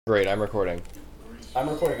Great, I'm recording. I'm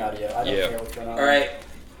recording audio. I don't care what's going on. All right,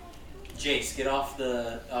 Jace, get off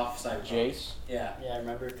Cyberpunk. Jace? Yeah. Yeah, I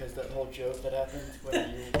remember because that whole joke that happened when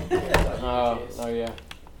you. Oh yeah.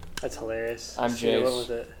 That's hilarious. I'm See, what Jace. was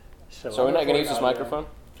it? So we're not gonna use this microphone?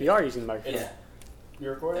 We are using the microphone. Yeah.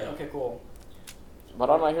 You're recording? Yeah. Okay, cool. Why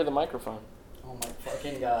don't I hear the microphone? Oh my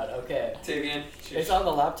fucking god. Okay. Say it again. It's on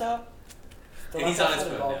the laptop. The And he's on laptop's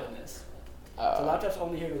his not phone involved now. in this. The laptop's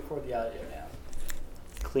only here to record the audio now.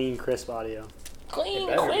 Clean, crisp audio. Clean,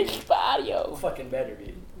 It better be. crisp audio. Fucking better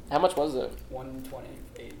be. How much was it?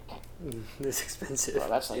 128. It's expensive. Bro,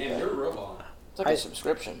 that's like Damn, you're a robot. it's like a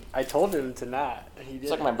subscription. I told him to not. He did.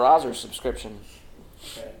 It's like my browser subscription.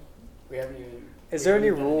 Okay. We haven't even. Is we there haven't any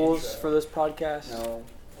even done an rules intro. for this podcast? No.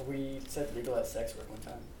 We said legalize sex work one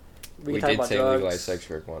time. We We can talk did about say drugs. legalize sex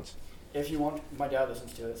work once. If you want, my dad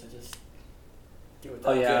listens to it, so just do it.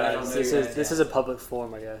 Oh that. Good, I yeah, don't know this you is guys, this yeah. is a public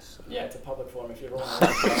forum, I guess. Yeah, it's a public forum. If you're rolling.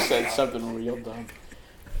 Said something real dumb.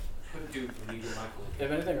 Dude, leave your Michael.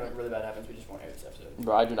 If anything like really bad happens, we just won't air this episode.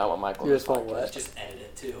 Bro, I do not want Michael You in just this want podcast. what? Just edit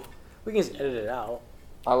it too. We can just edit it out.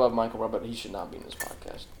 I love Michael, bro, but he should not be in this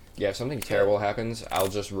podcast. Yeah, if something terrible happens, I'll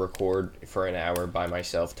just record for an hour by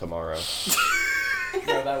myself tomorrow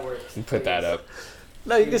No, that works. and put that up.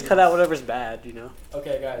 No, you can just cut out whatever's bad, you know.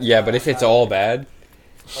 Okay, guys. Yeah, but if it's all bad,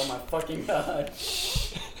 Oh my fucking god.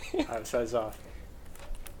 Alright, so it's off.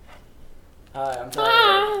 Hi, I'm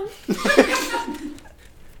Tyler.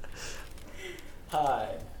 Hi,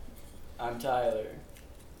 I'm Tyler.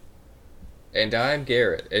 and I'm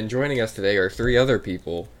Garrett, and joining us today are three other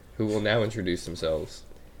people who will now introduce themselves,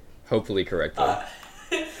 hopefully correctly. Hi,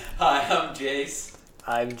 I'm Jace.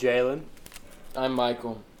 I'm Jalen. I'm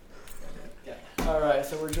Michael. Alright,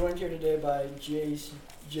 so we're joined here today by Jace,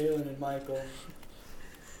 Jalen, and Michael.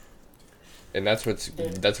 And that's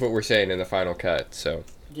what we're saying in the final cut. So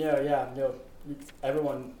Yeah, no.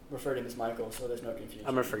 Everyone referred him as Michael, so there's no confusion.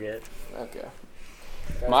 I'm gonna forget. Okay.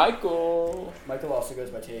 Guys, Michael. Michael also goes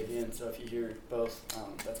by Tavian, so if you hear both,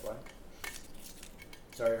 that's why.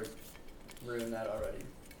 Sorry to ruin that already.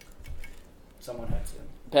 Someone had to.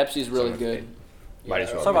 Pepsi's really Someone good. Might as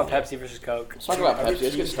Yeah, well Let's talk be. about Pepsi versus Coke. Let's talk about I would Pepsi.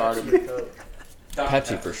 Let's get choose started. Pepsi or Coke.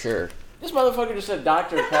 Pepsi for sure. This motherfucker just said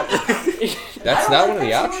Dr. Pepper. That's not one of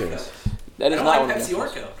the options. That I is don't not like one of Pepsi the or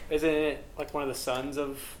options. Coke. Isn't it like one of the sons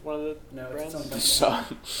of one of the No, brands? it's The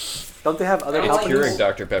something. sun. Don't they have other I It's don't like companies? Keurig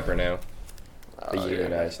Dr Pepper now. Oh, The yeah.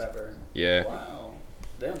 unionized. Pepper. Yeah, Wow.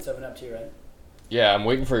 They own 7-Up too, right? yeah. I'm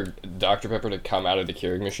waiting for Dr Pepper to come out of the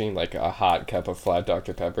Keurig machine, like a hot cup of flat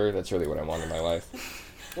Dr Pepper. That's really what I want in my life.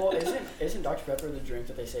 Well, isn't Dr. Pepper the drink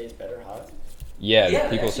that they say is better hot? Yeah, they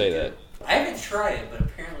people actually say do. that. I haven't tried it, but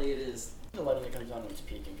apparently it is. The lighting that comes on when it's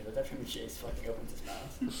peaking, because that's when Chase fucking opens his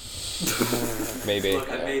mouth. Maybe. Look,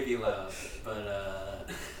 I may be loud, but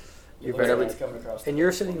You're It looks better like be- it's coming across the And you're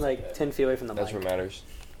board, sitting so like it's 10 feet away from the That's mic. what matters.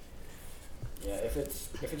 okay. Yeah, if it's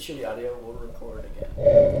shitty audio, we'll record again.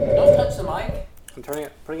 don't touch the mic. I'm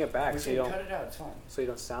putting it back We so you can don't cut it out. It's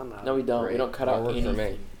fine. sound loud. No, we don't. We Great. don't cut That'll out work for me.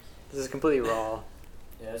 anything. This is completely raw.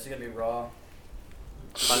 Yeah, this is gonna be raw.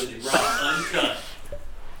 Raw, uncut.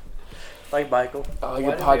 Like Michael. Oh, Why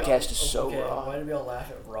your did we podcast all- is so okay, raw. Why did we all laugh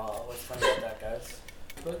at raw? What's funny about that, guys?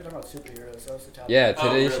 We're talking about superheroes. That was the topic. Yeah, Oh,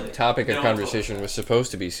 today's really? topic of No, conversation was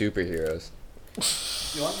supposed to be superheroes.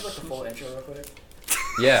 You want to do like the full intro real quick?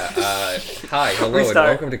 Yeah, hi, hello, and Restart.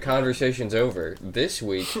 welcome to Conversations Over. This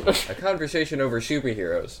week, a conversation over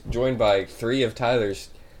superheroes, joined by three of Tyler's,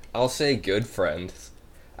 I'll say good friends.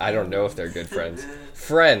 I don't know if they're good friends.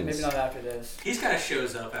 Friends! Maybe not after this. He just kind of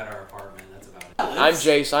shows up at our apartment. That's about it. I'm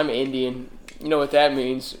Jace. I'm Indian. You know what that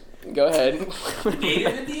means. Go ahead.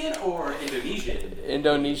 Native Indian or Indonesian Indian?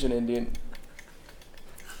 Indonesian Indian.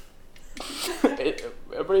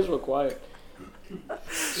 Everybody's real quiet.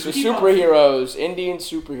 So Keep on. superheroes, Indian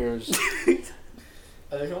superheroes.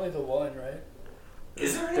 There's only the one, right?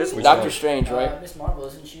 Is there There's any? Which Doctor one? Strange, right? Miss Marvel,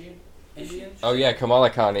 isn't she Indian? Oh yeah, Kamala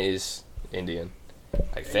Khan is Indian.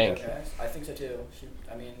 I think. Okay. I think so too.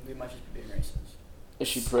 We might just be being racist. Is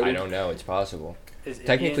she pretty? I don't know, it's possible. Is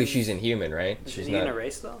Technically Indian- she's inhuman, right? Is She's Indian not. a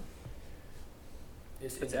race though?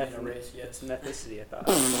 Is It's Indian a ethnic. race? Yes. It's an ethnicity, I thought.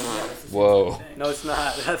 Yeah, that's the same Whoa. thing. No, it's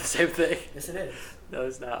not. It's not the same thing. Yes, it is. No,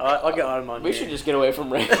 it's not. I'll get Autumn on We here. should just get away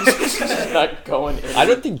from race. Just not going. In. I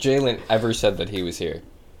don't think Jalen ever said that he was here.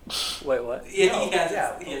 Wait, what? Yeah, No, he has.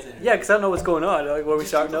 yeah. He has it. Yeah, because I don't know what's going on. Like, were we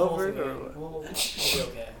Just starting keep the whole over? thing Or... in. We'll be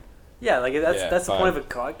okay. Yeah, like that's Yeah, that's the fine. point of a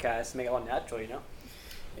podcast, to make it all natural, you know.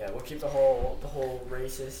 Yeah, we'll keep the whole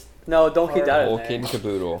racist. No, don't keep that Whole in kid and there.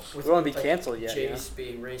 caboodle. with, We won't be like, canceled yet, Jace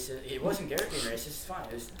being racist. It wasn't Garrett being racist. It's fine.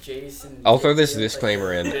 It was Jace and. I'll throw this Jace being,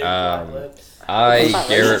 disclaimer in. big black lips. I, It's not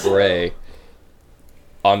Garrett racist. Ray,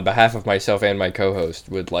 on behalf of myself and my co-host,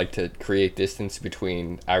 would like to create distance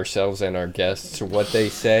between ourselves and our guests. What they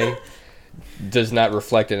say does not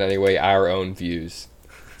reflect in any way our own views.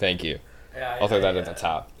 Thank you. Yeah, I'll throw that at the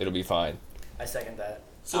top. It'll be fine. I second that.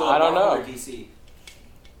 So I don't Marvel know. or DC?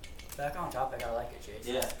 Back on topic, I like it, Chase.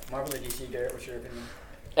 Yeah. Marvel or DC, Garrett, what's your opinion?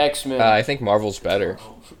 X-Men. I think Marvel's better,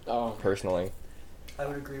 Oh. personally. I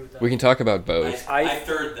would agree with that. We can talk about both. I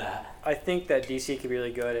third that. I think that DC could be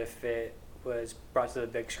really good if it was brought to the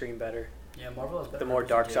big screen better. Yeah, Marvel has better The more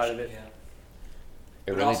dark side of representation. It Yeah.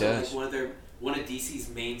 But really also, does. like, one of DC's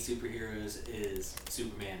main superheroes is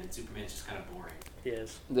Superman, and Superman's just kind of boring. He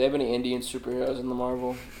is. Do they have any Indian superheroes in the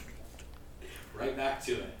Marvel? Right back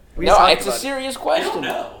to it. We No, just talked it's a about it. serious I don't question.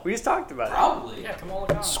 know. We just talked about it. Probably. Yeah, come on,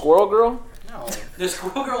 look on. Squirrel Girl? No. The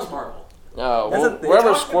Squirrel Girl's Marvel. No, That's well, a- they wherever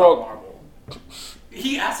Talk about Squirrel, Marvel.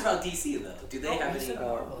 He asked about DC though. Do they Oh, have he any? said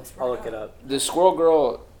Marvel. I swear I'll to look it God. up. the Squirrel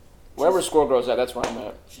Girl, wherever Squirrel Girl's at, that's where I'm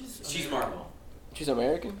at. She's Marvel. She's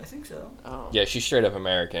American? I think so. Oh. Yeah, she's straight up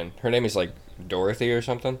American. Her name is like Dorothy or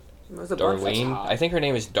something. There's a bunch. That's Darlene. hot. I think her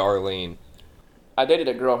name is Darlene. I dated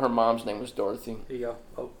a girl, her mom's name was Dorothy. There you go.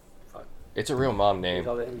 Oh, It's a real mom name. here's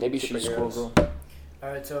all the Indian Maybe she's Squirrel superheroes. Girl.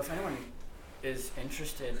 Alright, so if anyone is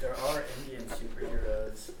interested, there are Indian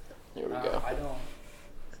superheroes. Here we go. I don't.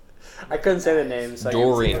 I couldn't say the names. So I can't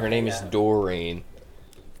Doreen. say Her name is Yeah. Doreen.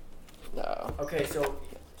 No. Okay, so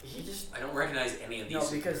he just. I don't recognize any of these. No,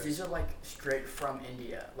 because superheroes. these are like straight from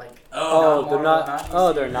India. Like. Oh, not they're Marvel, not- DC.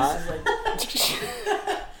 oh, they're This not? is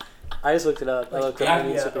like, I just looked it up. I like looked up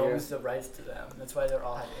Indian India superheroes. owns the rights to them. That's why they're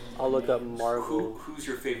all have Indian I'll look up names. Marvel. Who's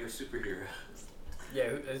your favorite superhero? Yeah,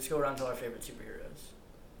 let's go around to our favorite superheroes.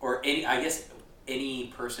 Or any? I guess any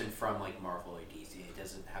person from like Marvel or DC. It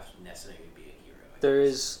doesn't have to necessarily be a hero. I There guess.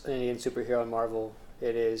 is an Indian superhero in Marvel.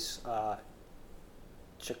 It is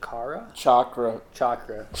Chakra? Chakra.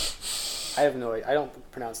 Chakra. I have no idea. I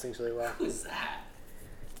don't pronounce things really well. Who is that?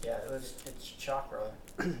 Yeah, it's Chakra.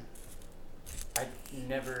 I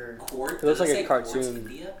never. Quartz. It looks Does like a say Quartz cartoon.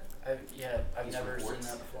 Media? I've He's never from seen Quartz.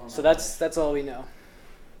 that before. in So my that's all we know.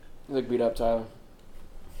 You look beat up, Tyler.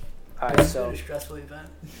 Alright, life. so It's a stressful event.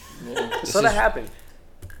 Yeah. This so that is- happened.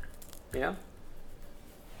 You know?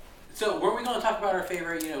 So weren't we going to talk about our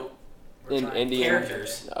favorite, We're In trying- Indian.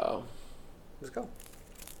 characters? No. Let's go.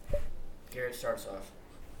 Garrett starts off.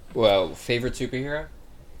 Well, favorite superhero?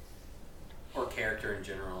 or character in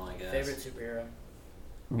general? I guess. Favorite superhero.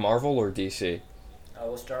 Marvel or DC?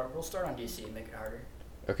 We'll start on DC and make it harder.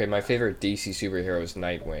 Okay, my favorite DC superhero is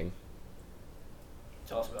Nightwing.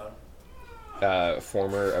 Tell us about him.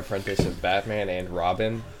 Former apprentice of Batman and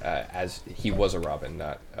Robin, as he was a Robin,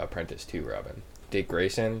 not apprentice to Robin. Dick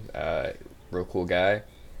Grayson, real cool guy.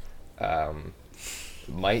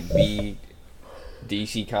 Might be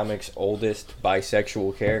DC Comics' oldest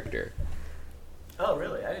bisexual character. Oh,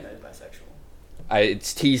 really? I didn't know he was bisexual.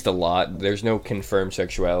 It's teased a lot. There's no confirmed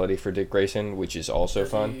sexuality for Dick Grayson, which is also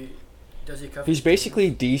fun. Does he cuff He's his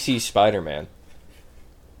basically DC Spider-Man.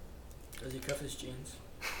 jeans? Does he cuff his jeans?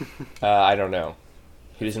 I don't know.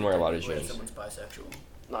 He doesn't wear a lot of What if jeans. someone's bisexual?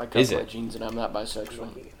 No, I cut Is my it? jeans and I'm not bisexual.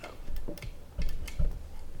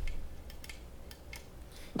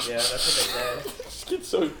 Yeah, that's what they say. Just get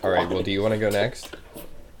so All right. Well, do you want to go next?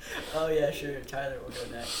 Oh yeah, sure. Tyler will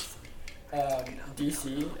go next.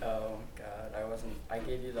 DC. Oh God, I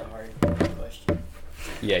gave you the hard question.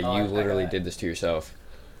 Yeah, Oh, you I literally got it. did this to yourself.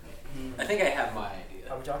 I think I have my idea.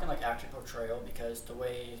 Are we talking like actor portrayal? Because the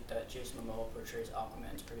way that Jason Momoa portrays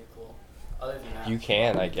Aquaman is pretty cool. Other than that, You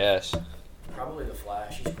can, I guess. probably the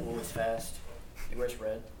Flash. He's cool. He's fast. He wears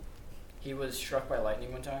red. He was struck by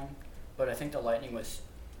lightning one time, but I think the lightning was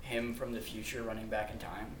him from the future running back in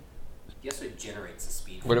time. He also generates the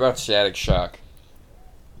speed. What about Static Shock?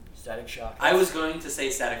 Static Shock. I was going to say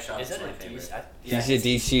Static Shock. Is Is that my a favorite. DC? Yeah, He's a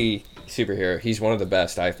DC superhero. He's one of the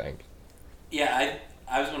best, I think. Yeah,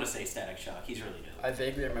 I was going to say Static Shock. He's really dope. I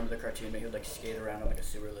vaguely remember the cartoon, but he would like skate around on like a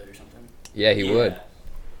sewer lid or something. Yeah, he would.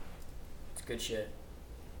 It's good shit.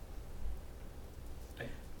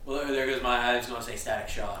 Well, there goes my. I was going to say Static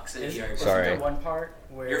Shock. So Is, you wasn't Sorry. there one part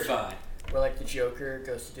where You're fine. where like the Joker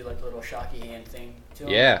goes to do like the little shocky hand thing to him?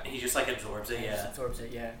 Yeah. He just like absorbs it. And he just Yeah. absorbs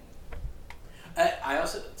it. Yeah. I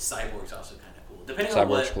also Cyborg's also kind of cool. Depending on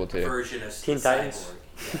Cyborg's what cool, too. version of Teen Titans.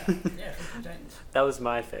 Cyborg. Yeah. Yeah, from Teen Titans. That was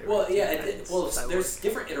my favorite. Well, yeah. Well, Cyborg. there's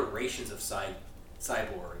different iterations of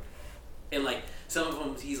Cyborg, and like some of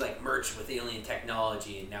them, he's like merged with alien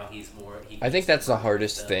technology, and now he's more. I think that's the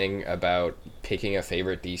hardest stuff. thing about picking a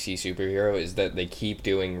favorite DC superhero is that they keep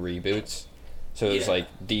doing reboots. So it was Yeah. like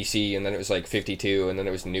DC, and then it was like 52, and then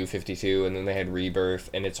it was New 52, and then they had Rebirth,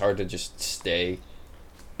 and it's hard to just stay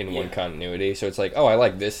in one Yeah. continuity. So it's like, oh, I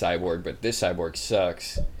like this cyborg, but this cyborg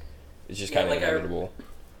sucks. It's just kind of like inevitable.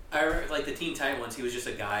 I remember, like, the Teen Titan ones, he was just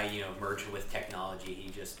a guy, merged with technology. He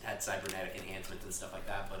just had cybernetic enhancements and stuff like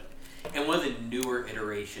that. But in one of the newer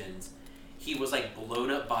iterations, he was, like,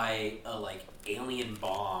 blown up by a, like, alien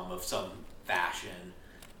bomb of some fashion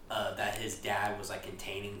that his dad was, like,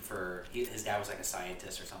 containing for... His dad was, like, a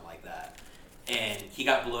scientist or something like that. And he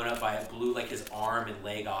got blown up by it, blew, like, his arm and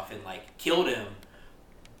leg off and, like, killed him.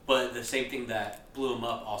 But the same thing that blew him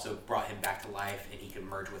up also brought him back to life, and he could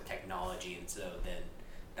merge with technology, and so then...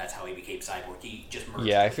 That's how he became Cyborg. He just merged.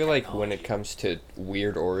 Yeah, I with feel like when technology. it comes to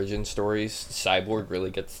weird origin stories, Cyborg really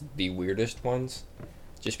gets the weirdest ones.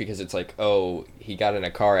 Just because it's like, oh, he got in a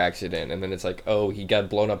car accident, and then it's like, oh, he got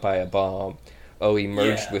blown up by a bomb. Oh, he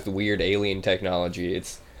merged Yeah. with weird alien technology.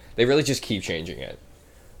 They really just keep changing it.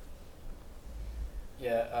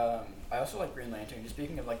 Yeah, I also like Green Lantern. Just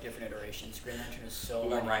speaking of like different iterations, Green Lantern is so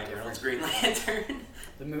What about many Ryan different. Reynolds Green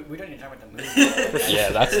Lantern? We don't even talk about the movie. Yeah,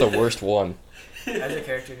 that's the worst one. As a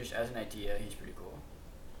character, just as an idea, he's pretty cool.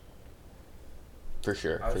 For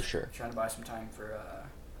sure, I for was sure. trying to buy some time for.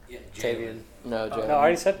 Yeah, Tavian. No, Oh, Jay. No, I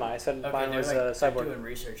already said mine. I said Okay, mine they're was like they're Cyborg. doing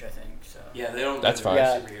research, I think. So. Yeah, they don't. That's do fine. the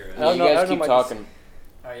Yeah. superheroes. I don't you know- I guys don't know keep my- talking.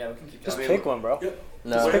 Oh yeah, we can keep Just going. pick one, bro.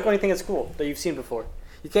 No, Just pick one you think is cool that you've seen before.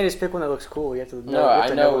 You can't just pick one that looks cool. You have to know. no, you have I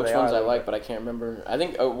to know who which they ones are, I though. like, but I can't remember. I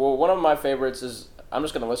think well, one of my favorites is I'm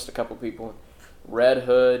just gonna list a couple people: Red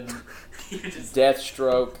Hood, You're just-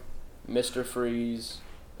 Deathstroke, Mr. Freeze.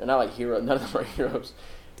 They're not like heroes. None of them are heroes.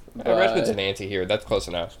 Red Hood's an anti-hero. That's close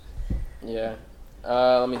enough. Yeah.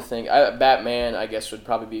 Let me think. Batman, I guess, would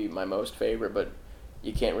probably be my most favorite, but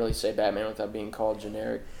you can't really say Batman without being called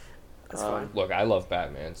generic. That's fine. Look, I love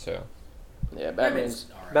Batman, so... Yeah, Batman's.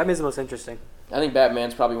 alright. Batman's the most interesting. I think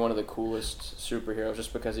Batman's probably one of the coolest superheroes,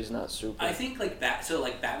 just because he's not super. I think like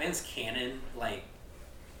Batman's canon like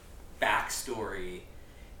backstory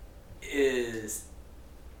is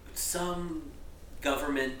some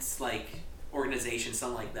government like organization,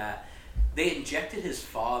 something like that. They injected his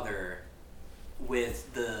father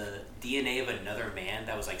with the DNA of another man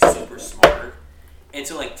that was like super smart, and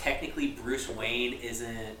so like technically Bruce Wayne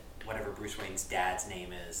isn't whatever Bruce Wayne's dad's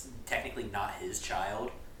name is. Technically not his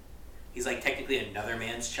child. He's like technically another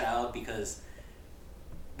man's child because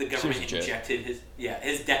the government Seems legit. injected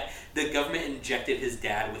his dad. The government injected his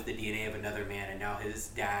dad with the DNA of another man, and now his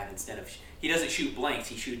dad, instead of he doesn't shoot blanks,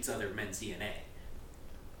 he shoots other men's DNA.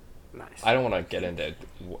 Nice. I don't want to get into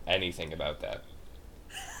anything about that.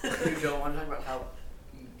 You don't want to talk about how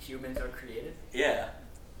humans are created? Yeah.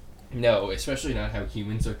 No, especially not how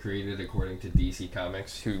humans are created according to DC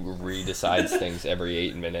Comics, who redecides things every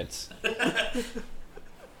 8 minutes.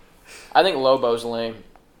 I think Lobo's lame.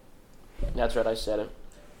 That's right, I said it.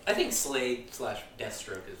 I think Slade /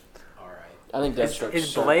 Deathstroke is alright. I think Deathstroke.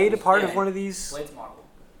 Is Blade a part of Yeah. one of these? Blade's Marvel.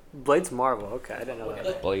 Blade's Marvel. Okay, I didn't know that.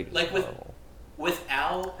 Like- Blade is like with- Marvel.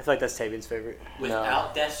 Without I feel like that's Tavian's favorite.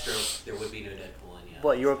 Deathstroke, there would be no Deadpool in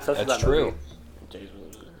What, you were obsessed with That's that true. movie?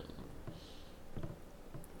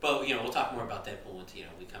 But we'll talk more about Deadpool once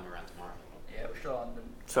we come around to Marvel. Yeah, we're still on the.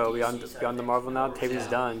 So we DC on side the of things. Marvel now. We're Tavian's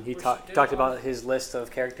still- done. He we're talked still on- about his list of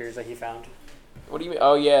characters that he found. What do you mean?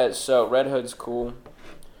 Oh yeah, so Red Hood's cool.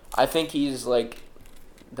 I think he's like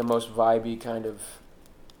the most vibey kind of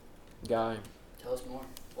guy. Tell us more.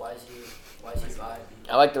 Why is he vibe?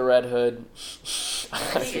 I like the Red Hood. I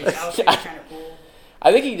think his outfit's kind of cool.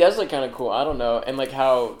 I think he does look kind of cool. I don't know, and like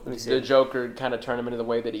how me see the it. Joker kind of turned him into the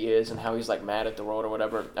way that he is, and how he's like mad at the world or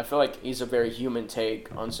whatever. I feel like he's a very human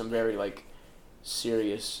take on some very like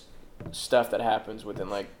serious stuff that happens within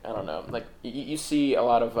like I don't know. Like you see a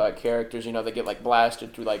lot of characters, they get like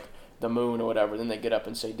blasted through like the moon or whatever. Then they get up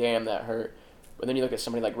and say, "Damn, that hurt." But then you look at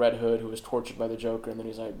somebody like Red Hood who was tortured by the Joker, and then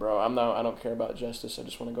he's like, "Bro, I don't care about justice. I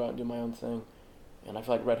just want to go out and do my own thing." And I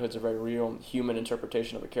feel like Red Hood's a very real human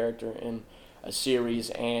interpretation of a character in a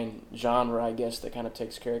series and genre, I guess, that kind of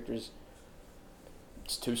takes characters.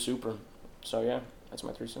 It's too super. So yeah, that's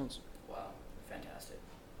my 3 cents. Wow, fantastic.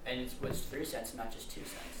 And it was 3 cents, not just 2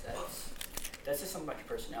 cents. That's just something about your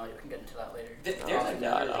personality. We can get into that later. There's Oh my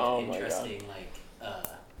another God, oh my God. interesting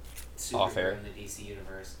Off air. superhero in the DC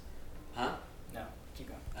universe. Huh? No, keep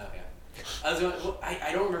going. Okay.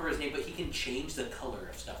 I don't remember his name, but he can change the color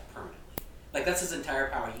of stuff permanently. Like that's his entire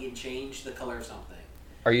power. He can change the color of something.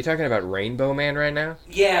 Are you talking about Rainbow Man right now?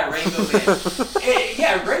 Yeah, Rainbow Man.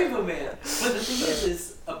 Yeah, Rainbow Man. But the thing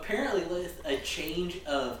is apparently with a change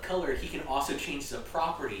of color, he can also change the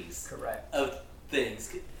properties Correct. of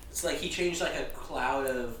things. It's like he changed like a cloud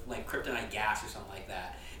of like kryptonite gas or something like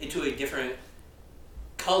that into a different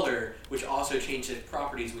color, which also changed its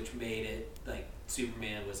properties, which made it like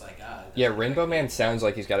Superman was like, Yeah, Rainbow Man sounds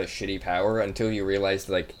like he's got a shitty power until you realize,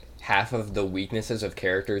 like, half of the weaknesses of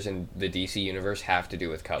characters in the DC universe have to do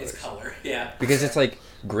with colors. It's color, yeah. Because it's like,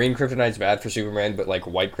 green kryptonite's bad for Superman, but, like,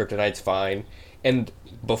 white kryptonite's fine. And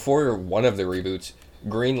before one of the reboots,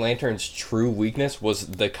 Green Lantern's true weakness was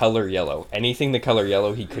the color yellow. Anything the color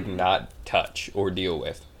yellow he could not touch or deal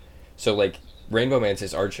with. So, like, Rainbow Man's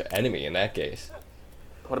his arch enemy in that case.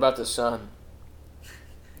 What about the sun?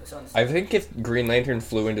 The sun's I think if Green Lantern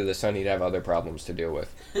flew into the sun, he'd have other problems to deal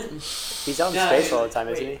with. He's out in No, space all the time,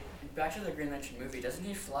 isn't Wait, he? back to the Green Lantern movie. Doesn't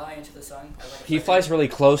he fly into the sun? Or like a He second? flies really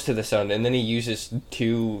close to the sun, and then he uses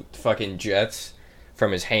 2 fucking jets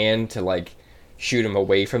from his hand to, like, shoot him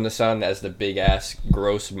away from the sun as the big-ass,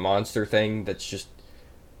 gross monster thing that's just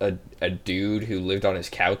a dude who lived on his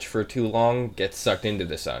couch for too long gets sucked into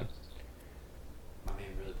the sun. My man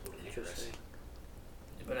really pulled an Icarus. Interesting.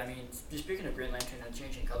 But I mean, just speaking of Green Lantern and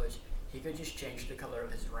changing colors, he could just change the color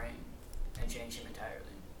of his ring and change him entirely.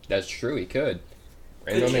 That's true, he could.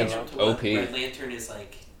 Could Rainbow change Man's him to what OP. Red Lantern is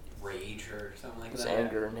like rage or something like His that.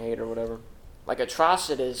 anger and hate or whatever. Like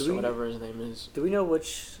Atrocitus Do or we- whatever his name is. Do we know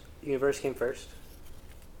which universe came first?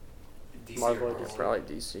 DC Marvel or or It's DC? probably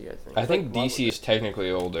DC, I think. I think Marvel- DC is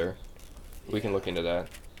technically older. We can look into that.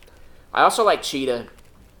 I also like Cheetah.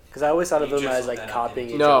 Because I always thought of You them just as looked like that up, copying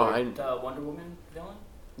didn't each No, other. I. The Wonder Woman villain?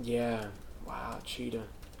 Yeah. Wow, Cheetah.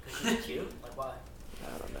 Because she's cute? Like, why?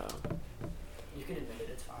 I don't know. You can admit it,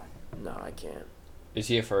 it's fine. No, I can't. Is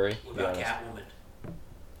he a furry? What Be about honest. Catwoman?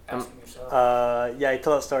 Ask him yourself. Yeah, he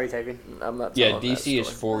told that story, Tavian. I'm not. Yeah, telling that DC is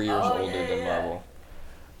story. 4 years Oh, older than yeah. Marvel.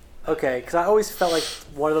 Okay, because I always felt like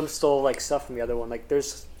one of them stole like stuff from the other one. Like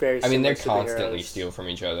there's very. I mean, they similar constantly superheroes. steal from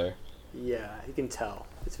each other. Yeah, you can tell.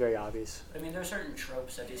 It's very obvious. I mean, there are certain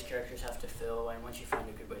tropes that these characters have to fill, and once you find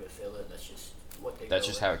a good way to fill it, that's just what they That's go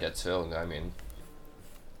just with. how it gets filled. I mean,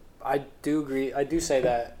 I do agree. I do say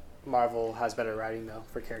that Marvel has better writing though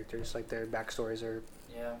for characters. Like their backstories are.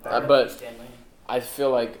 Yeah, but- Stan Lee. I feel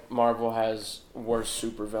like Marvel has worse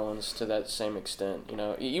supervillains to that same extent. You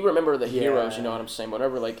know, you remember the heroes. You know what I'm saying?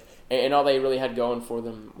 Whatever, like, and all they really had going for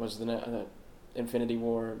them was the Infinity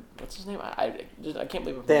War. What's his name? I can't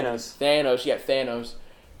believe I'm forgetting. Thanos. Thanos, yeah, Thanos.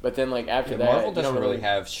 But then, like after that, Marvel you doesn't don't really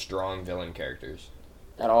have strong villain characters.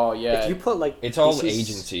 at all. Yeah, If you put like It's all DC's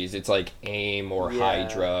agencies. It's like AIM or Yeah.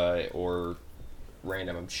 Hydra or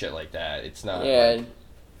random shit like that. It's not. yeah, like-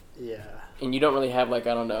 Yeah. and you don't really have like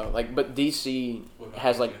I don't know, like but DC What about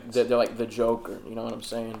has like Penguins? they're like the Joker. You know what I'm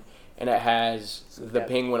saying? And it has the Yeah.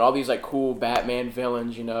 Penguin, all these like cool Batman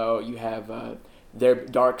villains. You know, you have their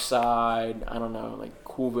Dark Side. I don't know, like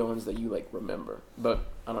cool villains that you like remember. But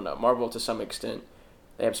I don't know, Marvel to some extent,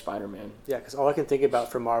 they have Spider-Man. Yeah, because all I can think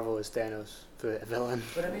about for Marvel is Thanos, the villain.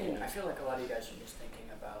 But I mean, I feel like a lot of you guys are just thinking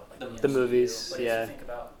about like The MCU, movies, But if yeah. you think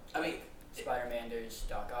about I mean, Spider-Man, there's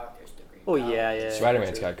Doc Ock, there's the Green Oh Goblin. yeah, yeah.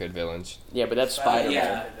 Spider-Man's true. got good villains. Yeah, but that's Spider-Man.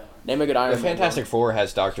 yeah. Name a good Iron The Man. Fantastic Four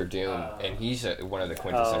has Doctor Doom, Oh. and he's one of the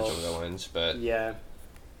quintessential Oh. villains. But Yeah,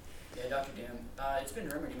 Yeah, Doctor Doom. It's been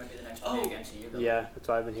rumored he might be the next Oh. big MCU villain. yeah. That's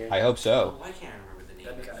what I've been hearing. I hope oh, so. why can't I remember the name?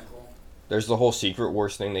 That'd be kind of cool. There's the whole Secret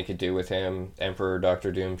Wars thing they could do with him, Emperor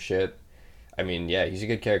Doctor Doom shit. I mean, yeah, he's a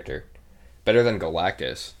good character. Better than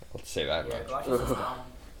Galactus. I'll say that Yeah, much. Galactus is dumb.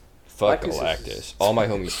 Fuck Galactus Galactus. is- All my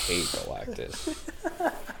homies hate Galactus. He's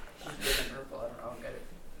big and purple. I don't get it.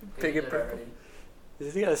 Big and People did it purple. already.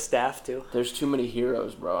 Does he got a staff too? There's too many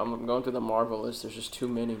heroes, bro. I'm going through the Marvel list. There's just too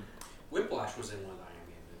many. Whiplash was in one of the Iron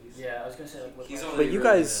Man movies. Yeah, I was gonna say like. He's Whiplash. only But you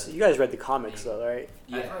really guys read the comics though, right?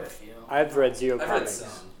 Yeah. I've read a few. I've read zero I've read comics. some.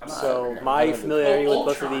 I'm not- So I've my read- familiarity with both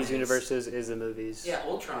of Ultron these is- universes is the movies. Yeah,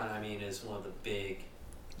 Ultron, I mean, is one of the big.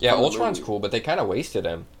 Yeah, From the Ultron's movie. cool, but they kind of wasted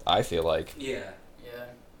him, I feel like. Yeah. Yeah.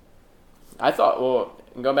 I thought, well,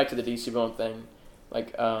 going back to the DC villain thing,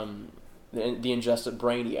 like the Injustice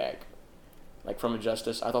Brainiac, like from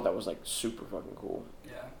Injustice, I thought that was like super fucking cool.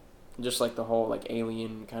 Yeah. Just like the whole like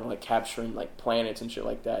alien kind of like capturing like planets and shit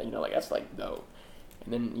like that. You know, like that's like dope.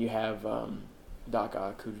 And then you have Doc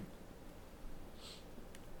Ock, who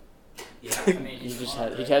Yeah. I mean, he he's just fun,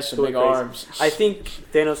 had he right? has some Going big crazy. arms. I think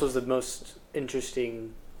Thanos was the most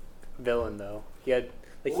interesting villain though. He had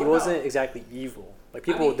like he What wasn't about- exactly evil. Like I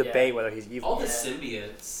people mean, debate yeah. whether he's evil. All the Yeah.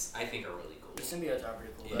 symbiotes, I think, are really cool. The symbiotes are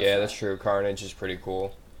pretty cool. Yeah, that's true. Carnage is pretty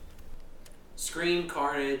cool. Scream,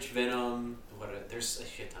 Carnage, Venom. There's a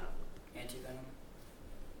shit ton of them. Anti-Venom.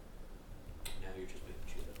 Now you're just making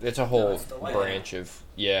shit up. It's a whole it's the white branch of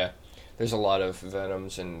There's a lot of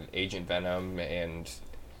Venoms and Agent Venom, and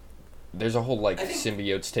there's a whole like I think-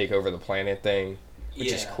 symbiotes take over the planet thing,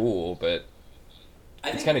 which is Yeah. cool. But I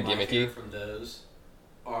It's think kinda my gimmicky. favorite from those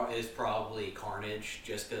is probably Carnage,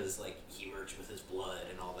 just because like he merged with his blood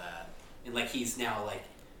and all that. and like he's now like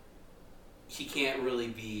he can't really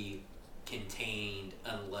be contained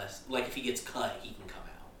unless like if he gets cut, he can come out.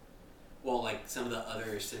 Well, like some of the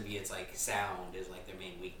other symbiotes, like sound is like their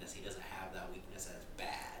main weakness. He doesn't have that weakness as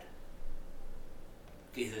bad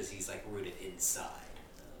because he's like rooted inside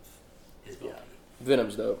of his body.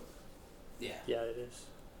 Venom's dope. Yeah. Yeah, it is.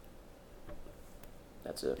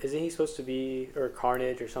 That's it. Isn't he supposed to be or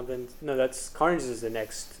Carnage or something? No, that's Carnage is the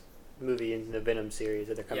next movie in the Venom series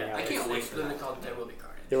that they're coming Yeah, out I with. can't wait it's for literally that. called There Will Be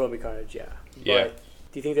Carnage. There will be Carnage, yeah. Yeah. But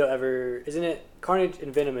do you think they'll ever? Isn't it Carnage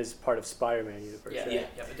and Venom is part of Spider-Man universe? Yeah, right?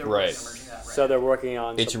 yeah, but they're Right. merging that right So they're working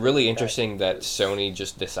on. It's something really like interesting that Sony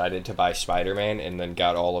just decided to buy Spider-Man and then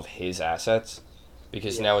got all of his assets,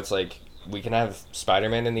 because Yeah. now it's like we can have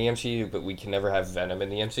Spider-Man in the MCU, but we can never have Venom in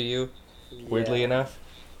the MCU. Weirdly Yeah. enough,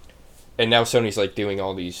 and now Sony's like doing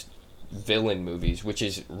all these villain movies, which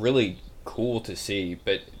is really cool to see.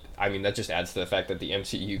 But I mean, that just adds to the fact that the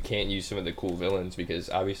MCU can't use some of the cool villains because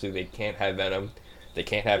obviously they can't have Venom, they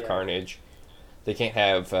can't have Yeah. Carnage, they can't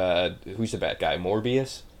have who's the bad guy,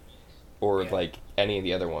 Morbius, or Yeah. like any of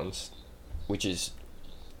the other ones, which is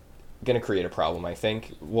gonna create a problem, I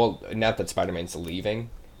think. Well, not that Spider-Man's leaving,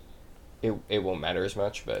 it won't matter as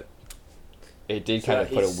much, but it did So kind of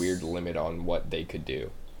put a he's- weird limit on what they could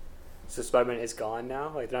do. So Spider-Man is gone now.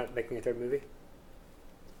 Like they're not making a third movie.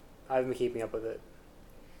 I haven't been keeping up with it.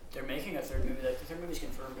 They're making a third movie. Like the third movie's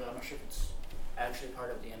confirmed, but I'm not sure if it's actually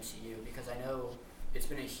part of the MCU because I know it's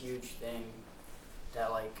been a huge thing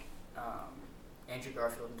that like Andrew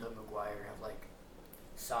Garfield and Tobey Maguire have like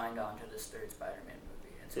signed on to this third Spider-Man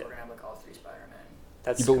movie, and so Yeah. we're gonna have like all three Spider-Men.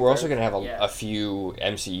 That's Yeah, but we're also confirmed? going to have Yeah. a few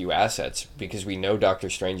MCU assets because we know Doctor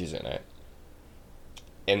Strange is in it.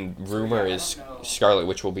 And So, rumor yeah, I is don't know. Scarlet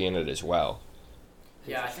Witch will be in it as well.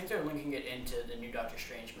 Yeah, I think they're linking it into the new Doctor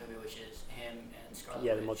Strange movie, which is him and Scarlet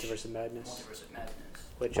Yeah, the Witch. Multiverse of Madness, Multiverse of Madness.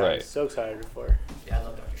 which I'm Right. so excited for. Yeah, I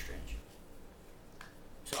love Doctor Strange.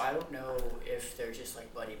 So I don't know if they're just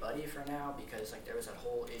like buddy buddy for now because like there was that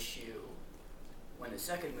whole issue when the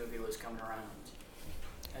second movie was coming around,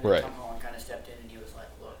 and then Right. Tom Holland kind of stepped in and he was like,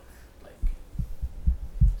 "Look, like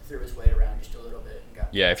threw his weight around just a little bit and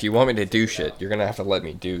got." Yeah, if you want me to do figured it shit, out. you're going to have to let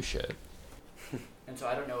me do shit. And so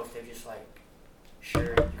I don't know if they're just like,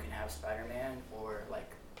 sure you can have Spider-Man or like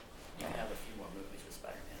you can have a few more movies with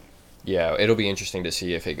Spider-Man. Yeah, it'll be interesting to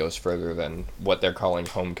see if it goes further than what they're calling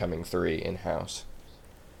Homecoming 3 in-house.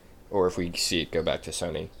 Or if we see it go back to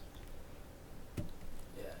Sony.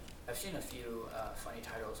 Yeah, I've seen a few funny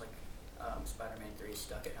titles like Spider-Man 3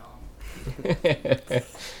 Stuck at Home.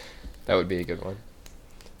 That would be a good one.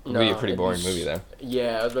 It would be a pretty boring movie, though.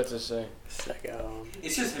 Yeah, I was about to say.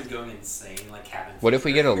 It's just him going insane, like having. What if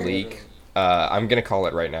we get a leak? I'm going to call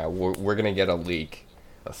it right now. We're going to get a leak,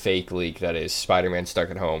 a fake leak that is Spider-Man Stuck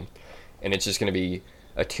at Home. And it's just going to be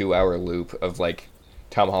a 2-hour loop of, like,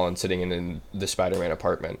 Tom Holland sitting in the Spider-Man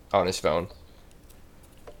apartment on his phone.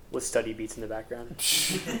 With study beats in the background.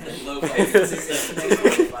 Lo-fi. It's a nice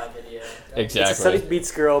lo-fi video. It's a Exactly. study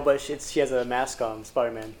beats girl, but she has a mask on.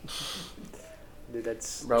 Spider-Man. Dude,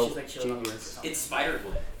 that's Bro, She's like chilling on the roof or genius. something. It's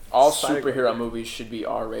Spider-Gwen. All Spider-Man. superhero movies should be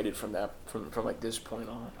R-rated from like this point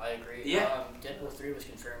on. I agree. Yeah. Deadpool 3 was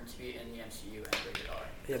confirmed to be in the MCU and rated R.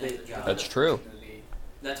 Yeah, And they- the John That's Wick true. movie.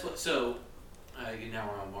 That's what. So now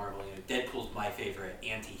we're on Marvel. You know, Deadpool's my favorite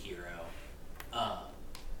anti-hero.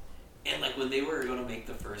 And like when they were going to make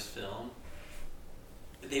the first film,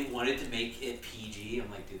 they wanted to make it PG.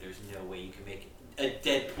 I'm like, dude, there's no way you can make a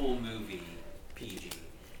Deadpool movie PG.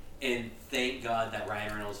 And thank God that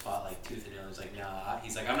Ryan Reynolds fought like tooth and nail. He's like, nah.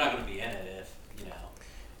 He's like, I'm not going to be in it if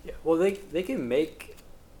Yeah. Well, they can make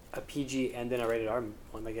a PG and then a rated R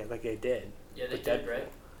one like they did. Yeah, they With did, Deadpool. right?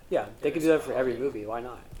 Yeah, they Yeah, could do that for so- every movie. Why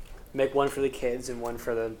not? Make one for the kids and one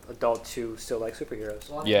for the adults who still like superheroes.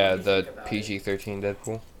 Well, I mean, Yeah, if you the think about PG-13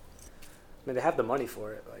 Deadpool. I mean, they have the money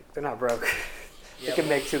for it. Like, they're not broke. it, they yeah, can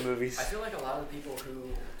well, make 2 movies. I feel like a lot of the people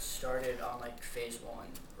who started on like Phase 1,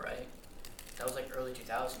 right? That was like early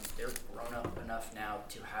 2000s. They're grown up enough now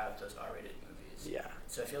to have those R-rated movies. Yeah.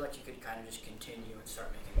 So I feel like you could kind of just continue and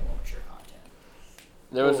start making more mature content.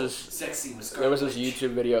 There was Cool. this Sexy was There was this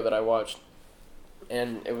YouTube video that I watched,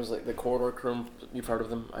 and it was like the Corridor Crew. You've heard of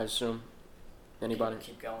them, I assume. Anybody?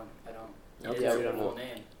 Keep going. I don't. Okay, It's we a don't cool know.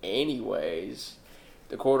 name. Anyways,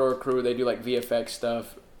 the Corridor Crew, they do like VFX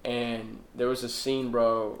stuff, and there was a scene,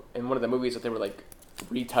 bro, in one of the movies that they were like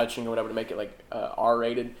retouching or whatever to make it like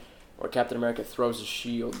R-rated, where Captain America throws a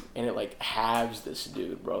shield and it like halves this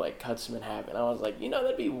dude, bro, like cuts him in half. And I was like,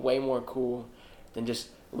 that'd be way more cool than just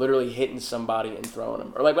literally hitting somebody and throwing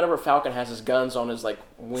them. Or like whenever Falcon has his guns on his like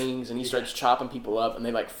wings and he starts chopping people up and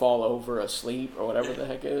they like fall over asleep or whatever the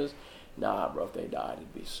heck it is. Nah, bro, if they died,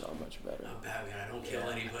 it'd be so much better. I'm Batman. I don't kill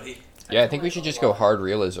anybody. Yeah, I think we should just go hard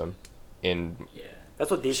realism in Yeah.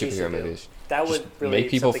 That's what DC superhero should do. movies. That would Just really make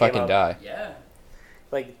people set the game fucking up. die. Yeah.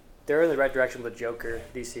 Like, they're in the right direction with Joker.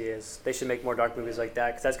 DC is. They should make more dark movies like that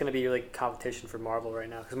because that's going to be like competition for Marvel right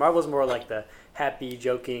now. Because Marvel's more like the happy,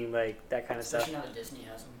 joking, like that kind of stuff. Especially now that Disney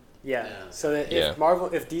has them. Yeah. Yeah. So that Yeah.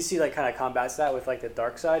 if DC like kind of combats that with like the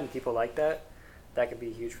dark side and people like that, that could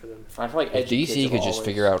be huge for them. I feel like If edgy DC kids could will just always-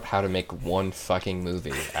 figure out how to make one fucking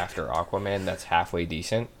movie after Aquaman that's halfway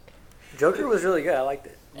decent. Joker was really good. I liked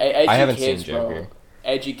it. Edgy I haven't kids, seen bro. Joker.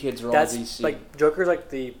 Edgy kids are all That's DC. like Joker's like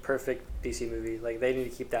the perfect DC movie. Like they need to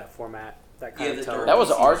keep that format, that kind Yeah, of the tone. dark that was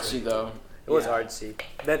DC was artsy really though. It was Yeah. artsy.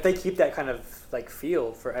 That they keep that kind of like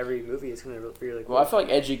feel for every movie. It's gonna be really cool. Well, I feel like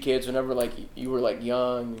edgy kids, whenever like you were like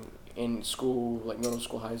young in school, like middle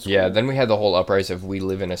school, high school. Yeah, then we had the whole uprising of we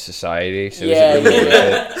live in a society, so Yeah, is it really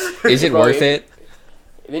yeah. worth it? Is it Bro, worth it?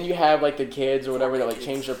 And then you have like the kids or whatever that like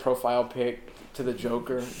change their profile pic to the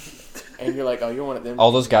Joker, and you're like, oh, you're one of them.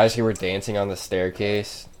 All those guys who were dancing on the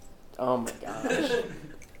staircase. Oh my gosh.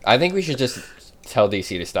 I think we should just tell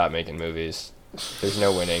DC to stop making movies. There's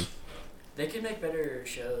no winning. They could make better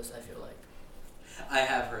shows, I feel like. I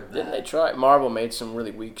have heard that. Didn't they try? Marvel made some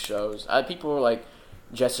really weak shows. People were like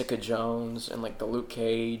Jessica Jones and like the Luke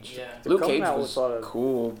Cage. Yeah. They're Luke coming Cage out with was a lot of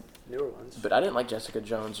cool, newer ones. but I didn't like Jessica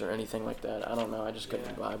Jones or anything like that. I don't know. I just couldn't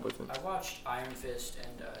Yeah. vibe with it. I watched Iron Fist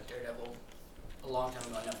and Daredevil a long time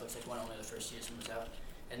ago on Netflix, like when only the first season was out.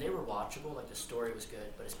 And they were watchable, like the story was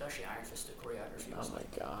good, but especially Iron Fist, the choreography was Oh my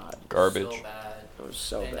like god, Garbage. so bad. it was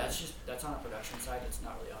so and bad. that's on a production side, it's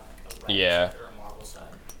not really on like a writing Yeah. side or a Marvel side.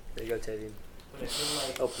 There you go, Teddy. But I feel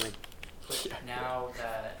like Opening. now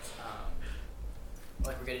that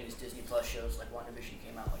like we're getting these Disney Plus shows, like WandaVision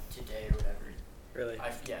came out like today or whatever. Really. I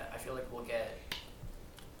feel like we'll get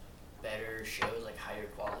better shows, like higher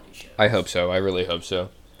quality shows. I hope so. I really hope so.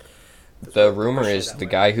 That's The what- rumor push it is that the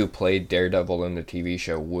way. guy who played Daredevil in the TV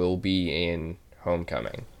show will be in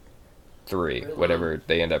Homecoming 3, Really? whatever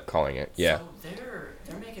they end up calling it. Yeah, So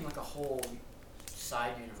they're making like a whole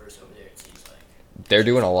side universe over there. It seems like they're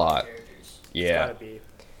doing a lot. Characters. It's Yeah, gotta be.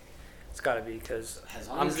 It's gotta be because As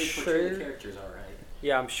long I'm as they portray sure. the characters all right.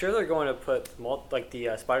 Yeah, I'm sure they're going to put like the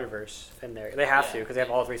Spider-Verse in there. They have to Yeah. because they have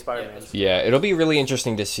all three Spider-Mans. yeah. It'll be really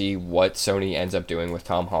interesting to see what Sony ends up doing with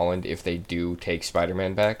Tom Holland if they do take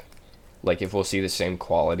Spider-Man back. Like if we'll see the same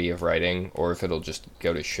quality of writing, or if it'll just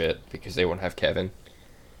go to shit because they won't have Kevin.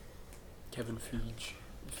 Kevin Feige.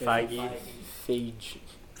 Feige. Feige.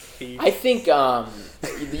 Feige. I think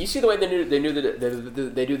you see the way they do the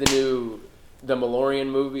new the Mandalorian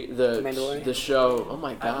movie, the Mandalorian? the show. Oh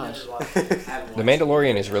my gosh. The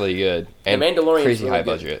Mandalorian is really good and Mandalorian is crazy really high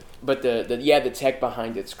good. budget. But the tech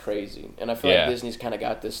behind it's crazy, and I feel Yeah. like Disney's kind of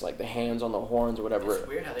got this like the hands on the horns or whatever. It's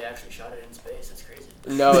weird how they actually shot it in space. It's crazy.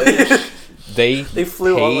 No, it, They They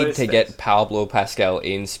flew all the way paid to to space. get Pablo Pascal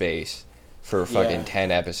in space for fucking Yeah.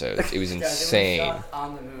 10 episodes. It was Guys, they were insane. shot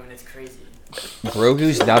on the moon. It's crazy.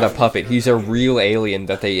 Grogu's not a puppet. He's a real alien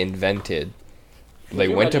that they invented. They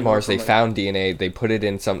you went to imagine Mars, going they from, found DNA, they put it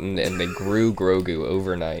in something, and they grew Grogu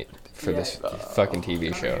overnight for this Yeah. fucking TV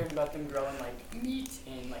Remember show. hearing about them growing like meat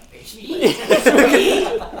in like patient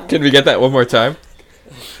meat? Can we get that one more time?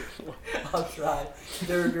 I'll try.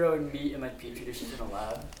 They were growing meat in like petri dishes in a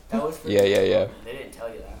lab. That was for Yeah. They didn't tell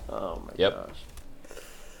you that. Oh my Yep. gosh.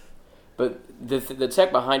 But the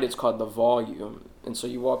tech behind it's called the volume, and so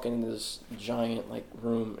you walk into this giant like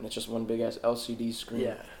room, and it's just one big ass LCD screen,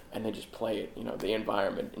 Yeah. and they just play it, the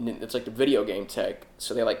environment, and then it's like the video game tech.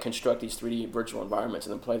 So they like construct these 3D virtual environments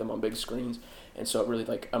and then play them on big screens, and so it really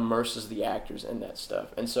like immerses the actors in that stuff.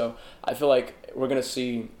 And so I feel like we're gonna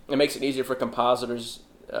see it makes it easier for compositors,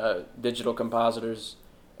 digital compositors,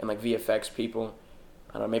 and like VFX people.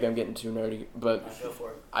 I don't know, maybe I'm getting too nerdy, but I go for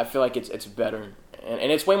it. I feel like it's better,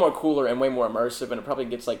 and it's way more cooler and way more immersive, and it probably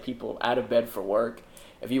gets like people out of bed for work.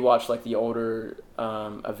 If you watch like the older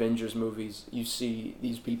Avengers movies, you see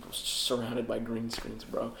these people surrounded by green screens,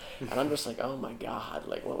 bro, and I'm just like, oh my god,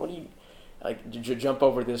 like what do you like? Jump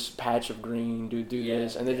over this patch of green, do Yeah,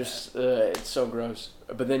 this, and they're yeah. just it's so gross.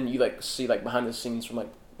 But then you like see like behind the scenes from like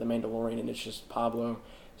the Mandalorian, and it's just Pablo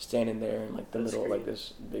standing there in like the That's middle of great. like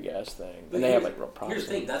this big ass thing, But and they have here's- like real props. Here's the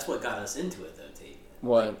in thing, it. that's what got us into it though, Tate.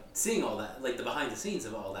 What? Like, seeing all that, like the behind the scenes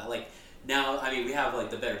of all that. Like now, I mean, we have like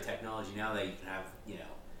the better technology now that you can have,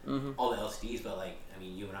 Mm-hmm. all the LCDs, but like, I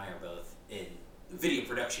mean, you and I are both in video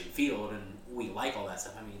production field and we like all that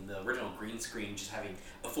stuff. I mean, the original green screen, just having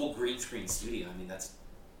a full green screen studio, I mean, that's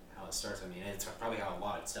how it starts. I mean, it's probably how a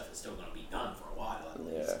lot of stuff is still going to be done for a while at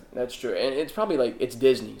least. Yeah, that's true. And it's probably like, it's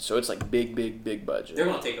Disney, so it's like big budget. They're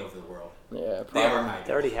going to take over the world. Yeah, They are probably. high.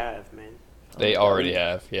 They already have, man. They already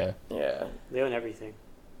have, yeah. Yeah. They own everything.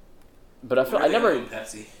 But I feel, I never,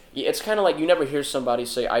 Pepsi. yeah, it's kind of like you never hear somebody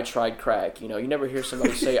say, I tried crack, you know, you never hear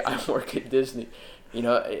somebody say, I work at Disney. You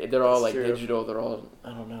know, they're all That's like true. digital, they're all, I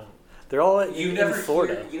don't know. They're all You in never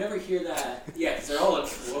Florida. Hear, you never hear that. Yeah, because they're all in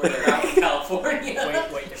Florida, they're out in California.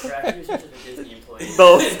 Wait, the crack users or the Disney employees?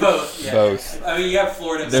 Both. Both. Yeah. Both. I mean, you have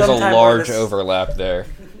Florida. There's Sometime a large on this- overlap there.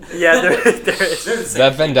 Yeah, there is. They're the same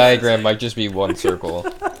That Venn thing. diagram might just be one circle. I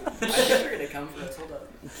think they're gonna come for us. Hold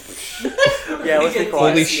up. Yeah, let's be Get quiet.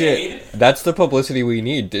 Holy DMCA'd. shit. That's the publicity we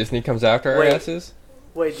need. Disney comes after our Wait. asses?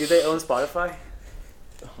 Wait, do they own Spotify?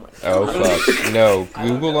 Oh, fuck. No.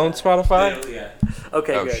 Google owns Spotify? Yeah.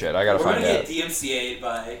 Okay, Oh, good. shit. I gotta We're find gonna out. get DMCA'd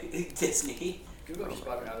by Disney. Google just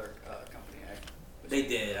bought another company. They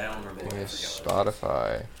did. I don't remember. what. I Yes, forget what it was.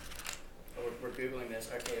 Spotify. Oh, we're Googling this.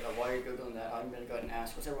 Okay, while you're Googling that, I'm gonna go ahead and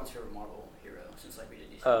ask, what's everyone's favorite Marvel hero? Since like we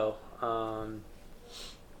did these.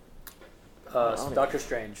 Oh, Doctor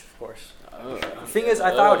Strange, of course. The thing is,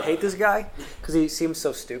 I thought I would hate this guy because he seems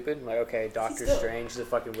so stupid. I'm like, okay, Doctor dope. Strange is a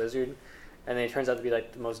fucking wizard, and then he turns out to be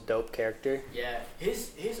like the most dope character. Yeah,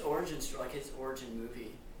 his origin story, like his origin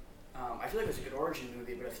movie. I feel like it was a good origin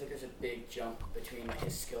movie, but I feel like there's a big jump between like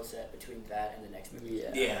his skill set between that and the next movie. Yeah.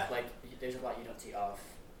 Yeah. Like there's a lot you don't see off.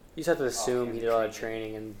 You just have to assume yeah, he did a lot of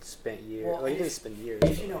training and spent years. Well, Well, he if- didn't spend years.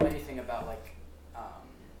 If you know anything about like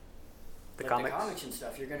The like comics? the comics and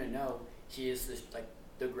stuff, you're gonna know he is this like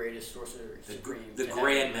the greatest sorcerer supreme. The to ever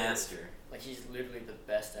Grand live. Master. Like he's literally the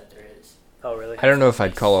best that there is. Oh, really? I don't know if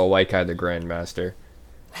I'd call a white guy the Grandmaster.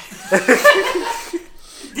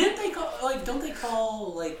 Didn't they call like? Don't they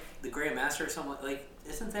call like the Grand Master or something? Like,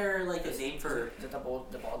 isn't there like a name for? Is it the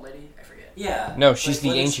bald lady? I forget. Yeah. No, she's Like, the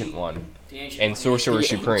what is ancient she? one. The ancient And one. Sorcerer The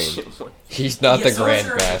Supreme. ancient one. He's not Yeah, the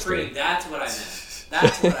Sorcerer Grandmaster. Supreme, that's what I meant.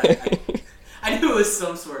 That's what I knew it was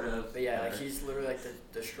some sort of. But yeah, like he's literally like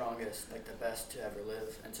the strongest, like the best to ever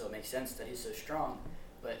live, and so it makes sense that he's so strong.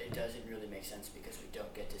 But it doesn't really make sense because we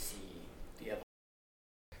don't get to see the evolution.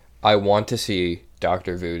 I want to see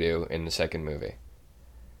Dr. Voodoo in the second movie.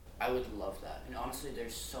 I would love that, and honestly,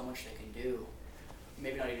 there's so much they can do.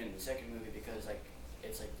 Maybe not even in the second movie because like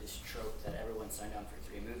it's like this trope that everyone signed on for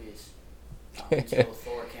 3 movies until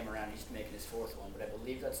Thor came around. He's making his 4th one, but I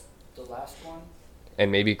believe that's the last one.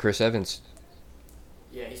 And maybe Chris Evans.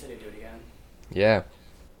 Yeah, he said he'd do it again. Yeah.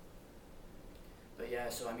 But yeah,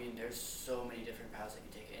 so I mean, there's so many different paths that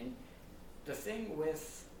you take. And the thing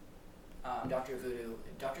with Doctor Voodoo,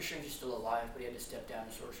 Doctor Strange is still alive, but he had to step down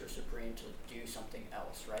as Sorcerer Supreme to do something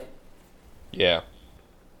else, right? Yeah.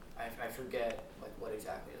 I forget like what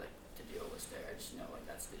exactly like the deal was there. I just know like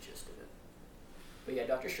that's the gist of it. But yeah,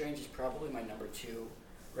 Doctor Strange is probably my number 2,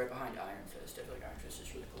 right behind Iron Fist. I feel like Iron Fist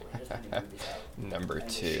is really cool. He has many movies out. Number and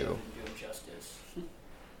the 2. show didn't do him justice.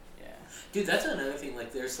 Yeah. Dude, that's another thing.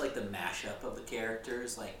 Like, there's like the mashup of the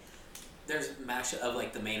characters. Like, there's a mashup of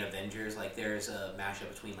like the main Avengers. Like, there's a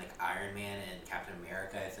mashup between like Iron Man and Captain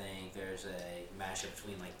America. I think there's a mashup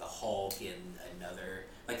between like the Hulk and another.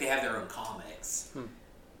 Like, they have their own comics.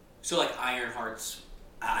 So like Ironheart's.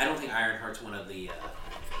 I don't think Ironheart's one of the. Iron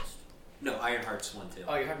Fist. No, Ironheart's one too.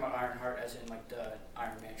 Oh, you're talking about Ironheart as in like the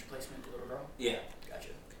Iron Man's replacement, the little girl? Yeah. Gotcha.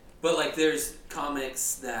 But like, there's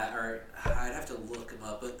comics that are. I'd have to look them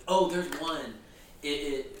up. But there's one.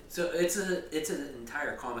 So it's an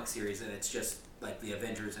entire comic series, and it's just like the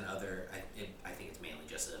Avengers and other. I think it's mainly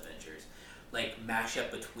just the Avengers, like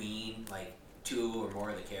mashup between like 2 or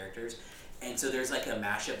more of the characters, and so there's like a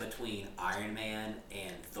mashup between Iron Man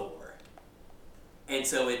and Thor, and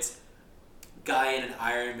so it's guy in an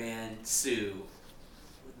Iron Man suit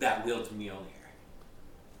that wields Mjolnir.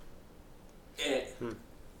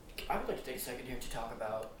 I would like to take a second here to talk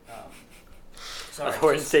about. Our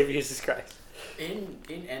Lord and Savior Jesus Christ. In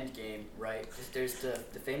Endgame, right? There's the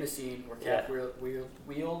famous scene where Cap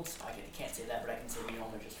wields. I can't say that, but I can say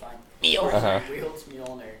Mjolnir just fine. Uh-huh. Wields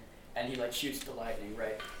Mjolnir, and he like shoots the lightning,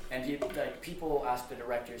 right? And he, like people asked the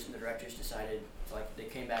directors, and the directors decided, like they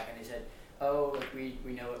came back and they said, "Oh, like we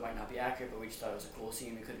know it might not be accurate, but we just thought it was a cool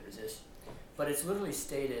scene. We couldn't resist." But it's literally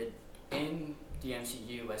stated in the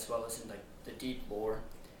MCU as well as in like the deep lore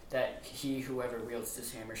that whoever wields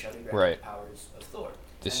this hammer shall be granted Right. the powers of Thor.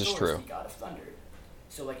 This And is Thor true. the god of thunder.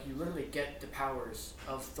 So like you literally get the powers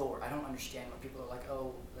of Thor. I don't understand when people are like,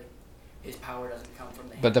 oh, like his power doesn't come from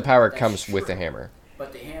the hammer. But the power That's comes with the true. hammer.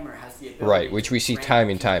 But the hammer has the ability Right, which we to see grant time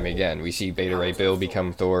and time people again. We see Beta Ray powers Bill of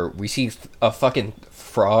become Thor. Thor. We see a fucking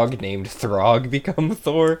frog named Throg become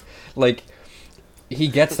Thor. Like, he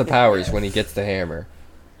gets the powers when he gets the hammer.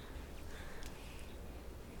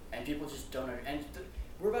 and people just don't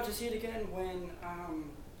we're about to see it again when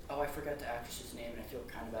I forgot the actress's name, and I feel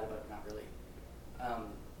kind of bad about it, not really.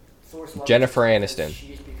 Thor's love Jennifer interest, Aniston.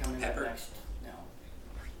 She's becoming the Pepper. next.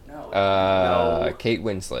 No. No. Kate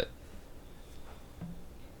Winslet.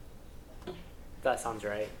 That sounds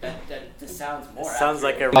right. That sounds more. Sounds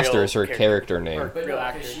like a accurate. real Foster is her character name. Or But real no,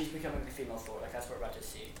 actor. because she's becoming the female Thor. Like that's what we're about to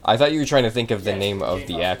see. I thought you were trying to think of the Yes, name of Jane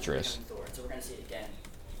the Foster's actress. becoming Thor, so we're gonna see it again.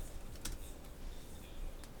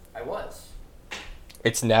 I was.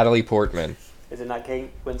 It's Natalie Portman. Is it not Kate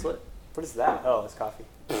Winslet? What is that? Oh, it's coffee.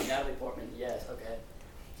 Natalie Portman. Yes. Okay.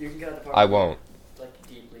 You can get out the part. I won't. Like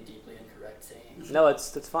deeply incorrect saying. No,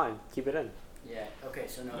 that's fine. Keep it in. Yeah. Okay.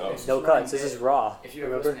 So no. No. this is No running cuts. This bit. is raw. If you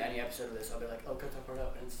ever Remember? listen to any episode of this, I'll be like, "Oh, cut that part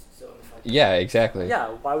out," and it's still in the fucking. Yeah, exactly. Yeah.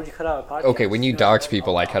 Why would you cut out a podcast? Okay, when you know, dox like,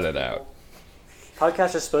 people, I'll I cut dox it out. people.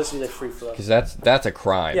 Podcasts are supposed to be like free flow. Because that's a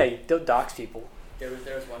crime. Yeah, you don't dox people. There was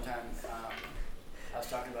one time I was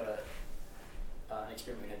talking about an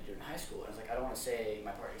experiment we had to do in high school, and I was like, I don't want to say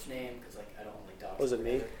my partner's name because like I don't want like dogs. Was it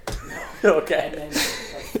me? No. Okay. And then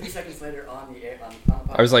like 3 seconds later on the air on the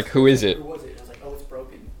podcast, I was like, who is it? Who was it? And I was like, oh, it's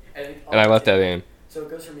broken. And And I left that in. So it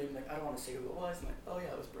goes from me like I don't want to say who it was, and like oh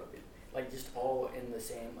yeah, it was broken. Like just all in the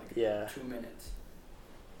same like Yeah. 2 minutes.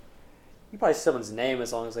 You probably say someone's name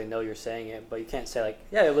as long as they know you're saying it, but you can't say like,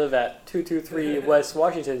 yeah, I live at 223 West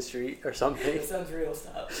Washington Street or something. It sounds real.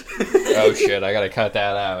 Stop. Oh shit, I gotta cut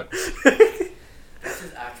that out. That's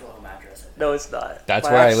his actual home address. I think. No, it's not. That's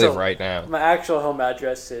My where I actual- live right now. My actual home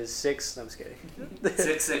address is 6. No, I'm just kidding.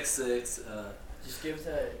 666.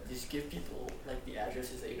 Just give people like the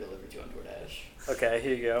addresses that you deliver to on DoorDash. Okay,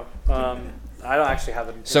 here you go. I don't actually have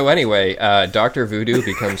them. So anyway, Dr. Voodoo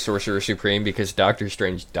becomes Sorcerer Supreme because Doctor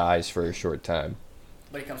Strange dies for a short time.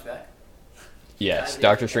 But he comes back. Yes, Yeah,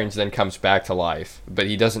 Doctor yeah. Strange then comes back to life, but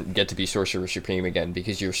he doesn't get to be Sorcerer Supreme again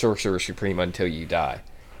because you're Sorcerer Supreme until you die.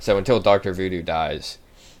 So until Dr. Voodoo dies,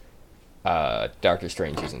 Doctor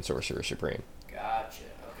Strange isn't Sorcerer Supreme. Gotcha.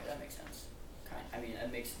 Okay, that makes sense. I mean,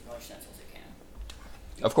 that makes as much sense as it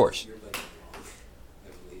can. Of course. You're like wrong, I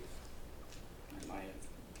believe. I might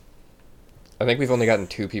have. I think we've only gotten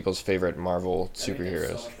 2 people's favorite Marvel That makes it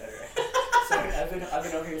superheroes. So much better. Sorry, I've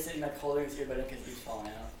been over here sitting like holding his earbud because he's falling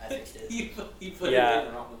out. I fixed it. You put Yeah. it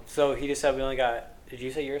in wrong. So he just said we only got. Did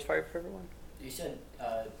you say yours for everyone? You said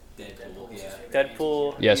Deadpool, was his yeah. favorite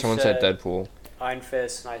Deadpool. Yeah, You someone said Deadpool. Iron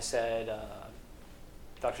Fist, and I said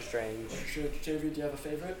Doctor Strange. JV, do you have a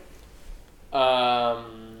favorite?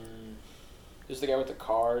 Who's the guy with the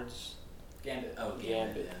cards? Gambit. Oh, Gambit.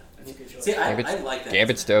 Gambit. Yeah. That's a good choice. See, I Gambit's- like that.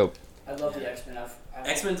 Gambit's dope. I love the Yeah. X-Men.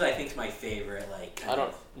 X-Men's, I think, is my favorite. Like, I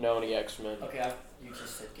don't know any X-Men. Okay, you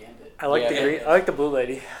just said Gambit. I like Yeah. the green. I like the blue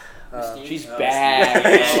lady. Mystique? She's Oh, bad.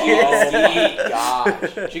 Mystique. Oh my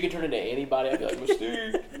gosh. She could turn into anybody. I'd be like,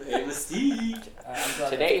 Mystique. Hey, Mystique. I'm glad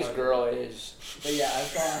Today's that's part girl of it. is. But yeah,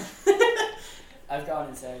 I've gone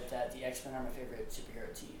and said that the X-Men are my favorite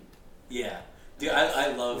superhero team. Yeah. Dude,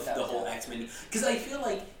 I love Without the whole doubt. X-Men. Because I feel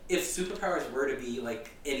like if superpowers were to be, like,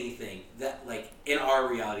 anything, that, like, in our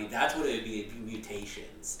reality, that's what it would be. It'd be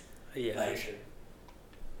mutations. Yeah. Like, For sure.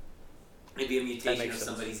 It'd be a mutation makes of sense.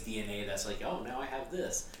 somebody's DNA that's like, oh, now I have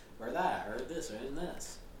this, or that, or this, or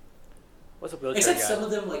this. What's a wheelchair Except guy? some of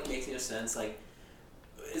them, like, makes no sense. Like,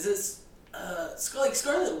 is this... like,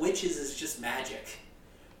 Scarlet Witches is just magic.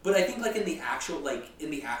 But I think, like, in the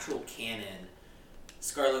actual canon,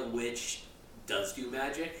 Scarlet Witch does do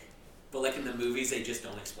magic. But, like, in the movies, they just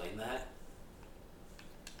don't explain that.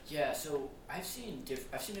 Yeah, so I've seen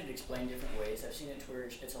it explained different ways. I've seen it to where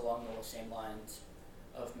it's along the same lines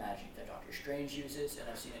of magic that Doctor Strange uses, and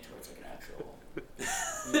I've seen it to where it's like an actual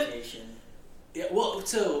mutation. Yeah, well,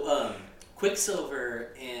 so, Quicksilver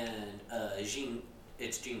and Jean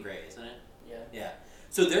Grey, isn't it? Yeah. Yeah.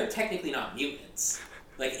 So they're technically not mutants.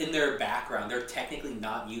 Like, in their background, they're technically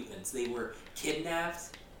not mutants. They were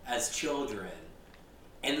kidnapped as children,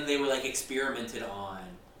 and then they were, like, experimented on.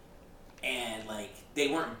 And, like, they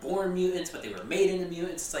weren't born mutants, but they were made into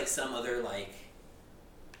mutants. It's like some other, like,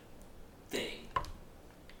 thing.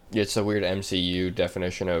 Yeah, it's a weird MCU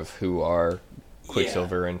definition of who are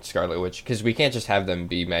Quicksilver and Scarlet Witch. Because we can't just have them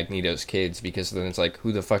be Magneto's kids, because then it's like,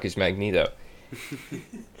 who the fuck is Magneto?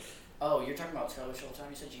 Oh, you're talking about Scarlet Witch all the time?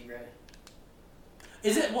 You said Jean Grey.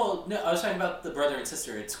 Is it? Well, no, I was talking about the brother and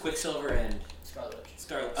sister. It's Quicksilver and Scarlet Witch.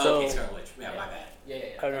 Scarlet. So- Okay, Scarlet Witch. Yeah, my bad. Yeah.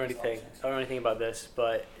 I don't know anything. I don't know anything about this,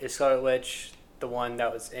 but is Scarlet Witch the one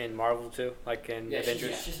that was in Marvel too, like in Yeah,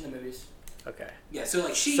 Avengers? she's in the movies. Okay. Yeah, so,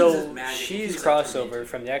 like, she uses So magic. she's He's, like, crossover tormented.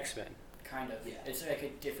 from the X-Men. Kind of. Yeah. It's like a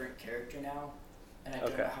different character now, and I don't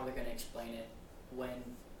Okay. know how they're gonna explain it when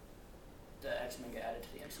the X-Men get added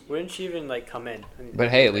to the MCU. Wouldn't she even like come in? But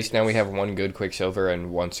hey, at least now we have one good Quicksilver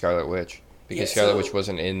and one Scarlet Witch. Because Yeah, Scarlet so- Witch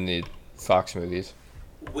wasn't in the Fox movies.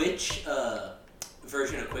 Which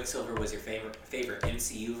version of Quicksilver was your favorite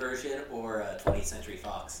MCU version or 20th Century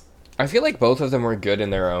Fox? I feel like both of them were good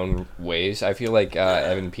in their own ways. I feel like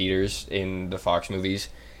Evan Peters in the Fox movies,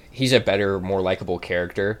 he's a better, more likable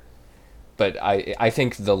character. But I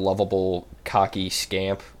think the lovable, cocky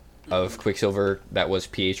scamp of Quicksilver that was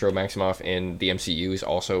Pietro Maximoff in the MCU is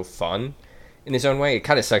also fun in his own way. It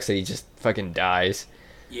kind of sucks that he just fucking dies.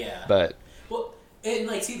 Yeah. But Well, and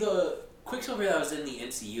like, see, the Quicksilver that was in the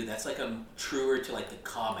MCU, that's like a truer to like the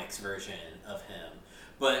comics version of him.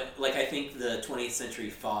 But like, I think the 20th Century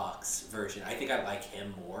Fox version, I think I like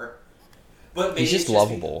him more. But maybe he's just it's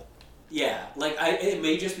lovable. Yeah, like it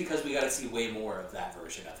may just because we got to see way more of that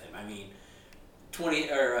version of him. I mean,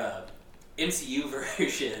 MCU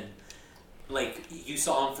version, like you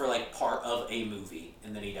saw him for like part of a movie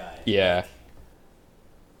and then he died. Yeah.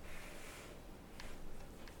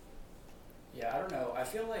 Yeah, I don't know. I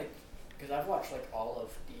feel like, because I've watched like all of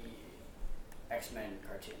the X-Men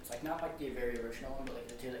cartoons, like not like the very original one, but like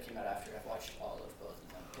the two that came out after. I've watched all of both of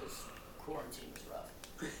them because quarantine was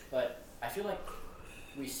rough. But I feel like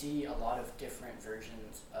we see a lot of different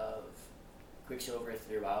versions of Quicksilver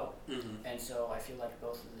throughout, and so I feel like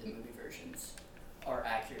both of the movie versions are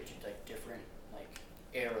accurate to like different like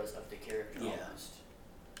eras of the character Yeah. almost.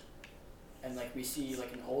 And like we see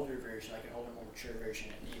like an older version, like an older, more mature version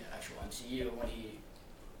in the actual MCU when he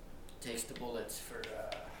takes the bullets for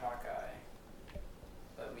Hawkeye.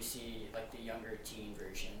 But we see like the younger teen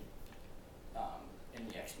version in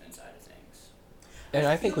the X-Men side of things. And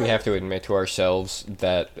I think we have to admit to ourselves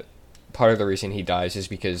that part of the reason he dies is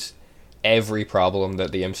because every problem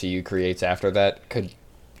that the MCU creates after that could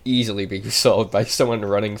easily be solved by someone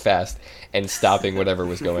running fast and stopping whatever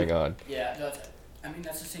was going on. Yeah,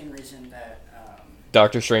 that's the same reason that.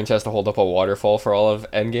 Doctor Strange has to hold up a waterfall for all of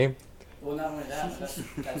Endgame. Well, not only that, but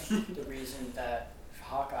that's the reason that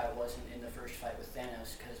Hawkeye wasn't in the first fight with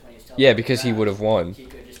Thanos, because when he was telling Yeah, him because he around, would have won. he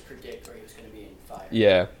could just predict where he was going to be in fire.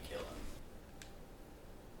 Yeah. And kill him.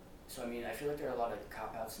 So I mean, I feel like there are a lot of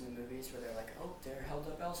cop outs in the movies where they're like, oh, they're held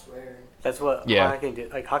up elsewhere. That's what Yeah. Hawkeye can do.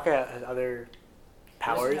 Like Hawkeye has other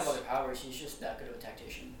powers. He doesn't have other powers. He's just that good of a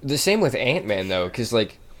tactician. The same with Ant-Man, though, because,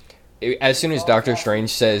 like, as soon as Doctor Strange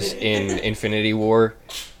says in Infinity War,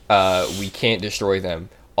 we can't destroy them,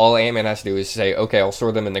 all Ant-Man has to do is say, okay, I'll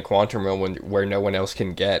store them in the quantum realm where no one else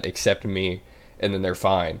can get except me, and then they're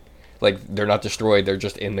fine. Like, they're not destroyed, they're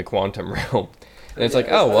just in the quantum realm. And it's like,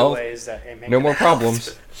 There's oh, other well, ways that Ant-Man no can more help.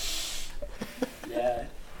 problems. Yeah.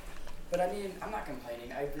 But I mean, I'm not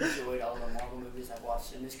complaining. I've enjoyed all the Marvel movies I've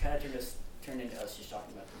watched, and this kind of turned into us just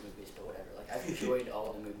talking about the movies, but whatever. Like, I've enjoyed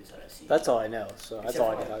all the movies that I've seen. That's all I know, so that's Except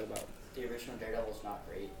all I for, can talk like, about. The original Daredevil's not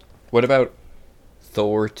great. What about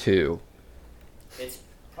Thor 2? It's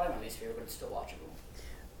probably my least favorite, but it's still watchable.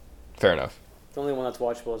 Fair enough. The only one that's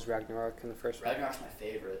watchable is Ragnarok in the first one. Ragnarok's my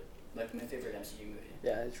favorite, like my favorite MCU movie.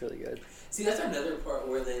 Yeah, it's really good. See, that's another part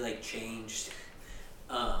where they like changed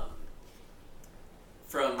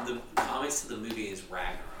from the comics to the movie is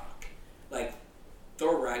Ragnarok. Like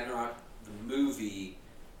Thor Ragnarok, the movie,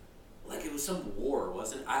 like it was some war,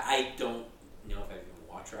 wasn't it? I don't know if I've even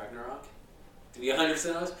watched Ragnarok, to be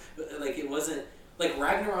 100% honest. But like it wasn't like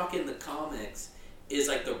Ragnarok in the comics is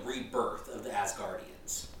like the rebirth of the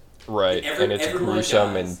Asgardians. Right, and it's everyone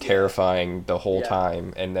gruesome dies, and yeah. terrifying the whole Yeah.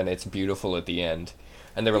 time, and then it's beautiful at the end.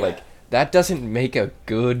 And they were Yeah. like, that doesn't make a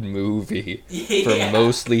good movie for Yeah.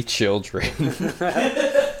 mostly children.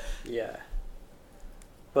 Yeah.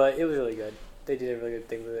 But it was really good. They did a really good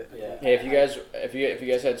thing with it. Yeah. Hey, if you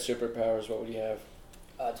guys had superpowers, what would you have?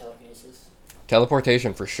 Telekinesis.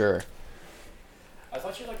 Teleportation for sure. I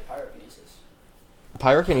thought you liked pyrokinesis.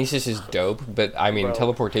 Pyrokinesis is dope, but I mean, Bro.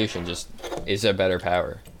 teleportation just is a better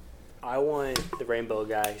power. I want the Rainbow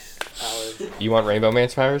Guy's powers. You want Rainbow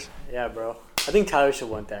Man's powers? Yeah, bro. I think Tyler should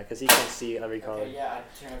want that because he can see every color. Okay, yeah,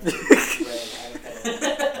 I turned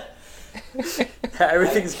gray.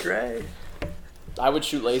 Everything's gray. I would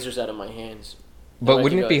shoot lasers out of my hands. But Like,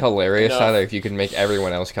 wouldn't you it be go, hilarious, enough. Tyler, if you could make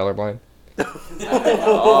everyone else colorblind?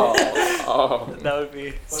 Oh. That would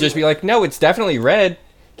be. Just be like, no, it's definitely red.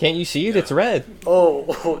 Can't you see it? It's red.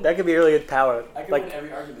 Oh, that could be a really good power. I could Like, win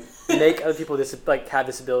every argument. make other people have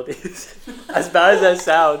disabilities. As bad as that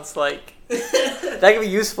sounds, like that could be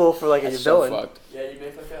useful for like a That's so villain. fucked. Yeah, you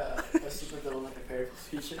make like a super villain, like a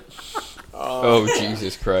paraplegic. Oh,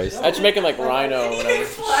 Jesus Christ. That's making like Rhino or whatever.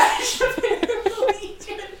 Flash.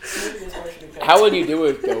 How would you do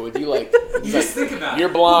it though? Would you like? You just think about You're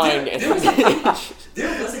it. blind There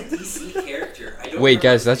and was a DC character. I don't Wait, remember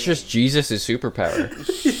guys, his that's name. just Jesus'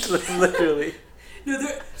 superpower. Literally. No,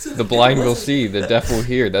 so The blind will see, the deaf will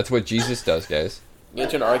hear. That's what Jesus does, guys. You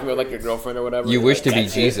get into an argument with like your girlfriend or whatever. You you're wish like, to be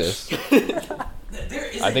 "That's it." Jesus. There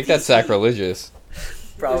is I a think that's DC sacrilegious.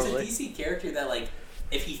 Probably. There's a DC character that like,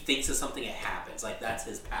 if he thinks of something, it happens. Like that's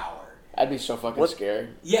his power. I'd be so fucking What- scared.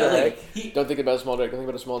 Yeah, The like heck? he, Don't think about a small dick. Don't think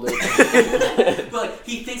about a small dick. but like,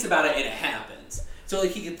 he thinks about it and it happens. So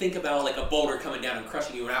like he could think about like a boulder coming down and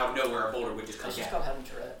crushing you, and out of nowhere a boulder would just come It's just down. called having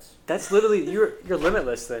Tourette's. That's literally you're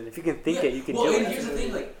limitless. Then if you can think it, you can well, do and it. here's the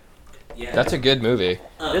thing, like, yeah, That's a good movie.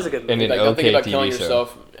 It is a good And movie. an Like, don't think okay about killing TV show.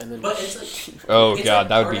 yourself and then. But it's like, Oh it's god, like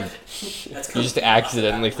that would part be. of- that's You just completely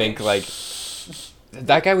accidentally off of think that, like.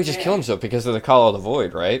 That guy would just kill himself because of the call of the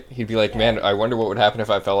void, right? He'd be like, man, I wonder what would happen if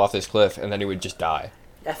I fell off this cliff, and then he would just die.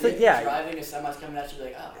 I think You're yeah. driving, a semi's coming at you,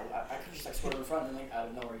 like, oh, I could just like swerve in front and like out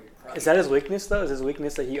of nowhere you're crashing. Is that his weakness though? Is his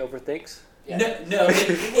weakness that he overthinks? Yeah. No,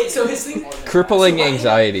 so his thing. Crippling So what-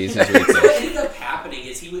 anxieties is So what weakness. ended up happening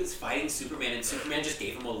is he was fighting Superman, and Superman just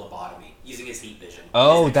gave him a lobotomy using his heat vision.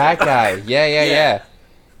 Oh, His that extra- guy. Yeah. Yeah.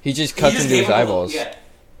 He just He cuts just into gave his him a eyeballs. yeah.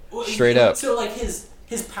 Well, Straight up. So like his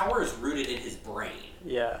power is rooted in his brain.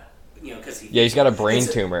 Yeah. You know, because he. Yeah, he's got a brain and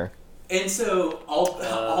so, tumor. And so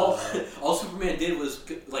all Superman did was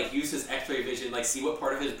like use his X-ray vision, like see what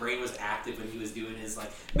part of his brain was active when he was doing his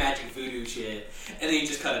like magic voodoo shit, and then he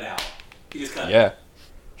just cut it out. He just cut it. Yeah.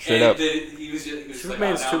 Straight and up. Then he was just like,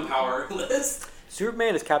 Superman's oh, now I'm powerless.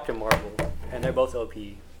 Superman is Captain Marvel, and they're both OP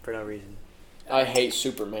for no reason. I hate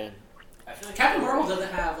Superman. I feel like Captain Marvel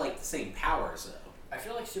doesn't have like the same powers though. I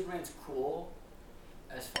feel like Superman's cool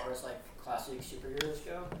as far as like classic superheroes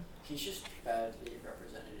go. He's just badly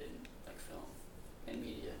represented in like film and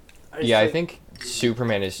media. Yeah, I think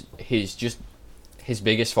Superman is his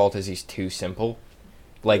biggest fault is he's too simple.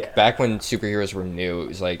 Like Yeah. back when superheroes were new, it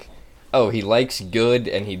was like, oh, he likes good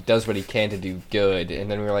and he does what he can to do good, and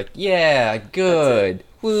then we were like, yeah, good,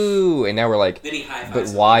 woo, and now we're like, Then he high but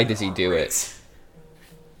why does he do it?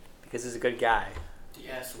 because he's a good guy.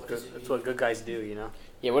 Yeah, so what does it That's mean? what good guys do, you know.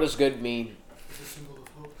 Yeah, what does good mean? It's a symbol of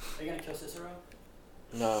hope. Are you gonna kill Cicero?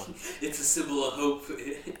 No. It's a symbol of hope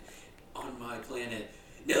on my planet.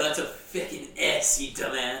 No, that's a fucking S, you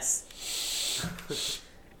dumbass.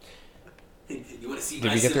 You want to see Did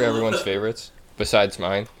my we get through symbol of everyone's hope? favorites besides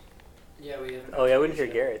mine? Yeah, we have. Oh yeah, we didn't hear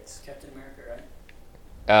Garrett's. Captain America,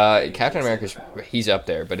 right? Captain America's he's up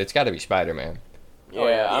there, but it's got to be Spider-Man. Yeah, Oh,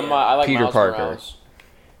 yeah. I like Peter Miles Parker. Morales.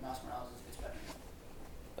 Miles Morales is a good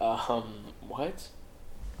Spider-Man. What?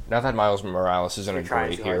 Not that Miles Morales isn't a You're trying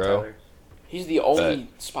great too hard, hero. Tyler. He's the only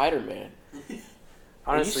Spider-Man.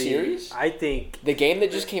 Honestly, serious? I think The game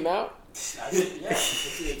that just came out? Yeah,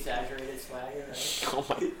 it's the exaggerated swagger, right? Oh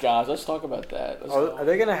my gosh, let's talk about that. are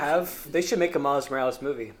they gonna have? They should make a Miles Morales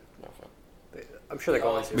movie. I'm sure they're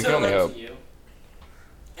going We to. can only hope.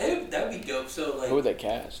 That would be dope. So like, Who would they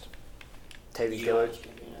cast? Tavy Yeah. Killer.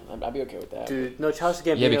 I'd be okay with that. Dude, no, Chelsea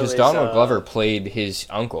Gambino Yeah, because is, Donald Glover played his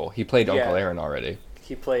uncle. He played Yeah. Uncle Aaron already.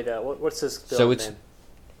 He played. What's his So villain it's- name?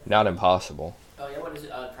 Not impossible. Oh yeah, what is it?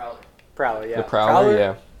 Prowler. Prowler. Yeah. The Prowler,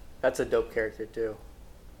 yeah. That's a dope character too.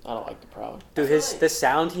 I don't like the Prowler. Dude, I feel the like-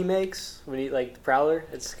 sound he makes when he like the Prowler,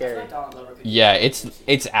 it's I feel scary. like Donald Glover could do Yeah, that.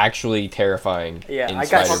 it's actually terrifying. Yeah, in I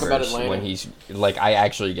got- Talk about Spider-Verse Atlanta. when he's like, I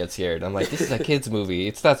actually get scared. I'm like, this is a kids movie.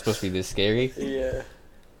 It's not supposed to be this scary. Yeah.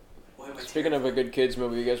 why am I Speaking of a good kids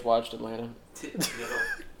movie, you guys watched Atlanta?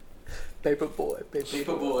 terrified? Paperboy.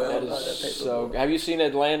 Paperboy. That Oh, is so. Have you seen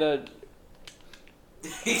Atlanta?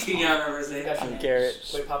 Can you remember his name? Gotcha. I'm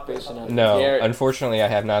Garrett. Wait, pop, Based on No, Garrett. unfortunately, I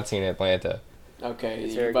have not seen Atlanta. Okay,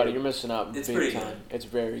 It's very buddy, good. you're missing out It's big pretty time. good. It's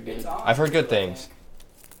very good. It's on I've heard good Hulu, I things. think.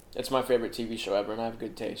 It's my favorite TV show ever, and I have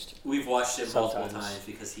good taste. We've watched it multiple Sometimes. times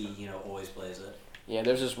because he, always plays it. Yeah,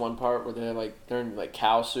 there's this one part where they're in like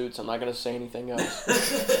cow suits. I'm not gonna say anything else.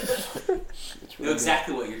 It's know really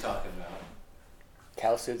exactly what you're talking about.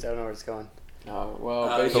 Cow suits. I don't know where it's going. good. Oh well,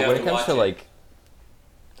 But But basically, you when have it to comes to watch it. like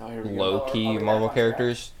oh, here we go. low Are key we gonna Marvel watch that?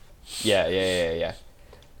 characters, yeah.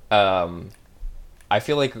 I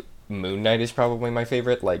feel like Moon Knight is probably my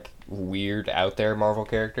favorite, like weird out there Marvel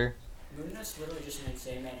character. Moon Knight's literally just an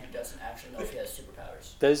insane man who doesn't actually know if he has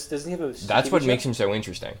superpowers. Doesn't he have a? That's TV what show makes him so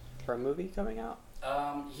interesting. for a movie coming out.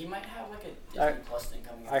 He might have like a Disney Plus thing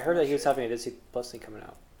coming out. I heard I'm that not he was sure. having a Disney Plus thing coming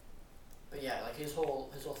out. But yeah, like his whole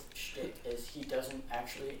shtick is he doesn't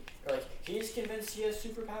actually, or like he's convinced he has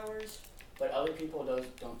superpowers, but other people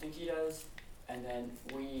don't think he does, and then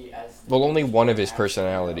we as the Well, only viewers one of don't his actually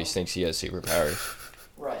personalities know. thinks he has superpowers.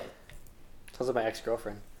 Right. Sounds like my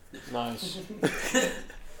ex-girlfriend. Nice.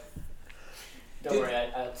 Don't worry,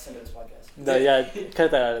 I'll send it to this podcast. No, yeah,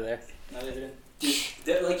 cut that out of there. No, they didn't.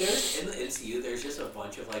 Dude, like there's in the MCU, there's just a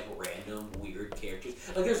bunch of like random weird characters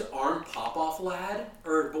Like there's Arm Pop-Off Lad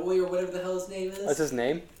or boy or whatever the hell his name is. What's his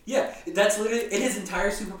name? Yeah, that's literally in his entire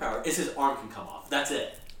superpower. Is his arm can come off. That's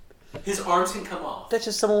it. His arms can come off. That's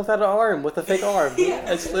just someone without an arm with a fake arm. Yeah.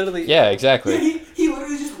 That's literally. Yeah, exactly. He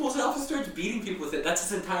literally just pulls it off and starts beating people with it. That's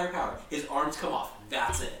his entire power. His arms come off.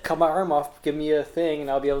 That's it. Cut my arm off, give me a thing, and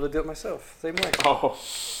I'll be able to do it myself. Same way. Oh.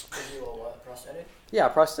 Is you a what, prosthetic? Yeah,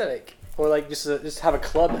 prosthetic. Or like just have a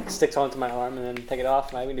club that sticks onto my arm and then take it off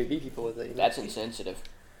and I can do beat people with it. You know? That's insensitive.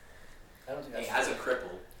 I don't think He that's has a cripple.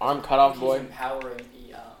 Arm cut off, He's boy. empowering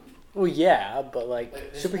the Well, yeah, but like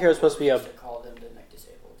this superhero's supposed to be a to call them the like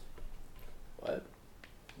disabled. what?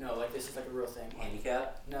 No, like this is like a real thing. Like,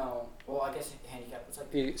 Handicap? no, well I guess handicap. It's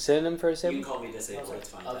like You synonym for You can disabled? call me it's disabled. like It's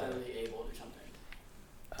fine. otherly abled or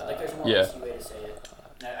something. Like there's a more Yeah. easy way to say it.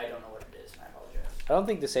 And I don't know what it is, and I apologize. I don't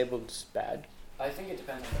think disabled's bad. I think it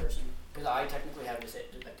depends on the person because I technically have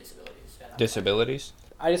like disabilities. And Disabilities?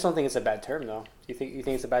 I just don't think it's a bad term though. You think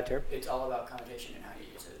it's a bad term? It's all about connotation and how you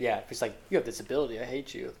use it. Yeah, if it's like you have disability, I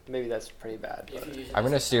hate you. Maybe that's pretty bad. If But you use it I'm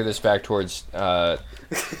gonna as a- steer this back towards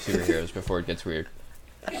superheroes before it gets weird.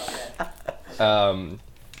 Okay.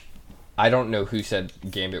 I don't know who said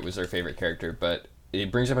Gambit was their favorite character, but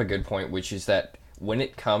it brings up a good point, which is that when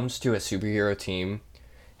it comes to a superhero team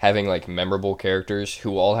having like memorable characters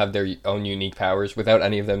who all have their own unique powers without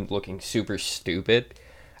any of them looking super stupid,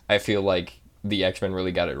 I feel like the X-Men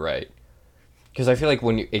really got it right. Because I feel like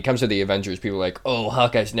when it comes to the Avengers, people are like, oh,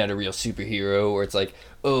 Hawkeye's not a real superhero, or it's like,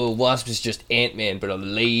 oh, Wasp is just Ant-Man, but a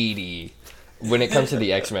lady. When it comes to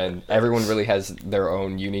the X-Men, everyone really has their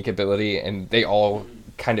own unique ability, and they all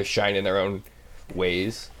kind of shine in their own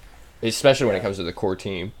ways, especially when it comes to the core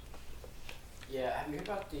team. Yeah, have you heard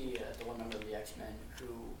about the one member of the X-Men who,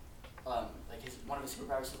 like one of his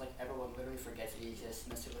superpowers is like everyone literally forgets that he exists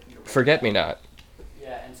and they're looking to Forget me not.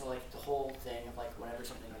 Yeah, and so like the whole thing of like whenever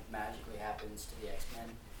something like magically happens to the X-Men,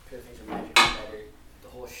 because things are magically better, the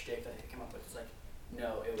whole shtick that they come up with is like,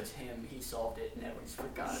 no, it was him, he solved it, and everyone just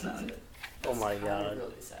forgot about it. Oh my That's God.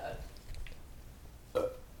 really sad.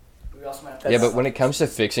 We also might have to Yeah, but when it comes to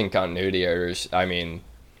fixing continuity errors, I mean,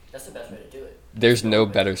 that's the best way to do it. there's no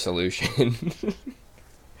better solution.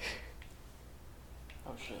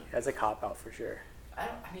 Oh shit. that's a cop out for sure. I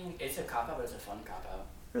mean, it's a cop out, but it's a fun cop out.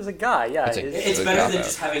 There's a guy, yeah. It's a- It's Good better cop than out.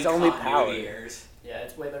 just having His only continuity power. errors. Yeah,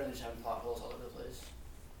 it's way better than just having plot holes all over the place.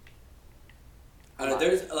 I don't know,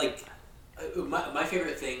 there's like my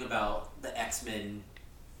favorite thing about the X-Men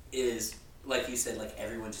is, like you said, like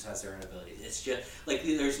everyone just has their own abilities. It's just like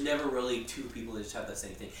there's never really two people that just have the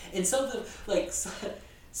same thing. And some of them, like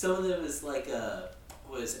some of them is like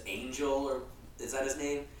was Angel, or is that his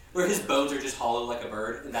name? Where his bones are just hollow like a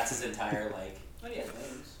bird, and that's his entire like. Oh, he has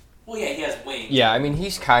wings. Well, yeah, he has wings. Yeah, I mean,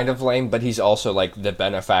 he's kind of lame, but he's also like the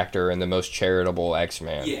benefactor and the most charitable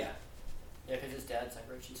X-Man. Yeah. Yeah, because his dad's like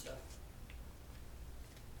rich and stuff.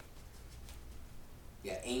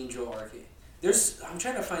 Yeah, Angel Arcade. I'm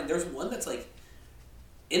trying to find. There's one that's like,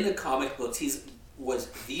 in the comic books, was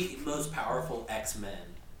the most powerful X-Men.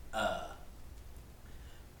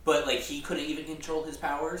 But like he couldn't even control his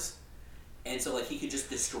powers, and so like he could just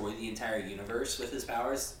destroy the entire universe with his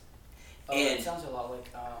powers. Oh, And- it sounds a lot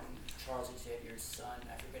like Charles Xavier's son.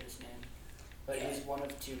 I forget his name, but Yeah. he's one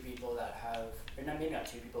of two people that have, or not maybe not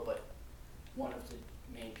two people, but one of the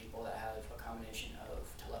main people that have a combination of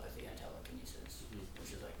telepathy and telekinesis,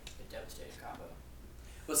 which is like a devastating combo.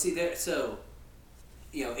 Well, see there. So,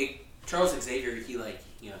 Charles Xavier,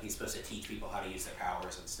 he's supposed to teach people how to use their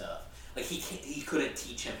powers and stuff. Like he couldn't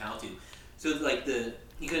teach him how to. So like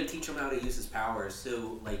he couldn't teach him how to use his powers.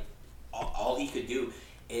 So like all he could do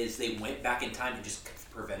is they went back in time and just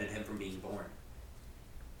prevented him from being born.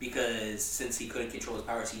 Because since he couldn't control his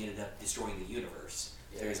powers, he ended up destroying the universe.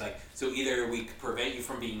 So he's like, so either we prevent you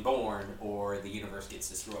from being born, or the universe gets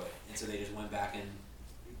destroyed. And so they just went back and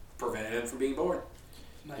prevented him from being born.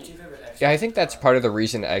 My two favorite X-Men. Yeah, I think that's part of the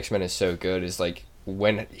reason X-Men is so good is like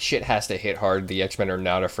when shit has to hit hard, the X-Men are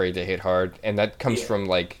not afraid to hit hard, and that comes Yeah. from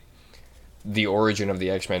like the origin of the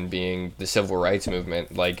X-Men being the civil rights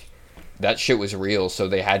movement. Like that shit was real, so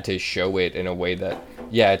they had to show it in a way that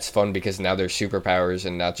yeah, it's fun because now they're superpowers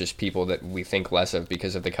and not just people that we think less of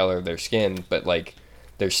because of the color of their skin, but like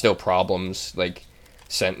there's still problems like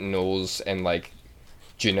Sentinels and like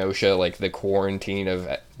Genosha, like the quarantine of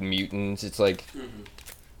mutants. It's like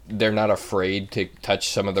they're not afraid to touch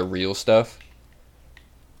some of the real stuff.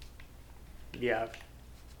 Yeah.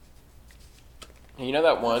 And you know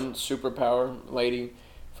that one superpower lady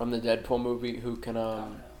from the Deadpool movie who can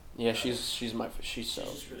yeah, she's so She's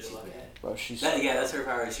just really lucky. bro, she's That's her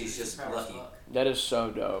power. She's just Powers lucky. suck. that is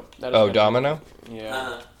so dope. That is Domino?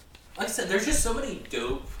 Yeah. Like I said, there's just so many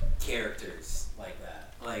dope characters like that.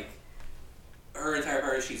 Like, her entire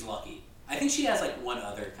power is she's lucky. I think she has like one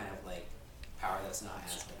other kind of like power that's not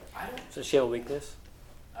as good. I don't. Does she have a weakness?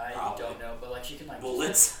 I Probably. don't know, but like she can like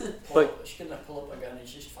Bullets. she can like pull up a gun and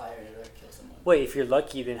just fire it or kill someone. Wait, if you're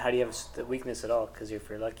lucky, then how do you have the weakness at all? Because if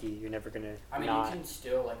you're lucky, you're never gonna I mean, not. you can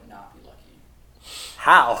still like not be lucky.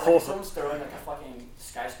 How? Like, if someone's throwing like a fucking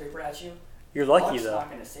skyscraper at you, You're lucky luck's though. not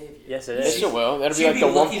gonna save you. Yes, it Yes, is. it will. That'll be she'd like be the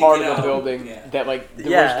one lucky to part get of the out. building Yeah. that like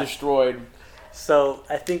Yeah. was destroyed. So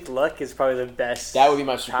I think luck is probably the best. That would be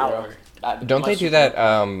my power. superhero. Don't My they do superhero.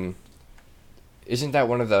 that? Isn't that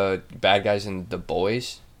one of the bad guys in The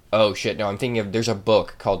Boys? Oh shit! No, I'm thinking of. There's a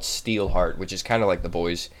book called Steelheart, which is kind of like The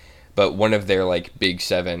Boys, but one of their like big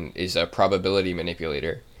seven is a probability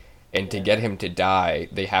manipulator, and to get him to die,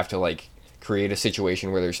 they have to like create a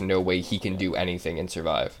situation where there's no way he can do anything and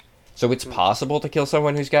survive. So it's possible to kill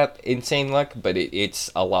someone who's got insane luck, but it's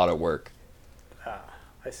a lot of work.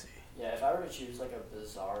 I see. Yeah, if I were to choose like a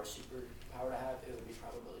bizarre superpower to have, it would be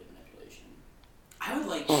probability manipulation. I would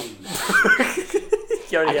like to do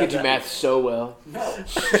math. You already I have could do that. math so well. No. Like,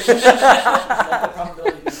 the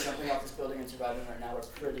probability of me jumping off this building and surviving right now are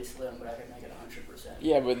pretty slim, but I could make it 100%.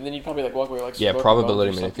 Yeah, but then you'd probably like walk away like. Yeah, smoke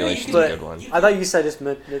probability bombs or something. manipulation is But- a good one. I thought you said just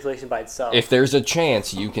manipulation by itself. If there's a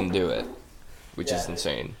chance, you can do it, which is Yeah.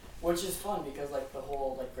 insane. Which is fun because like the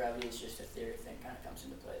whole like gravity is just a theory thing kind of comes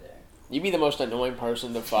into play there. You'd be the most annoying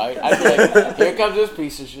person to fight. I'd be like, here comes this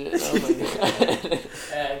piece of shit. Oh my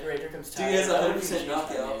god. Great, here comes Dude, Ty. he has I hope 100% you change my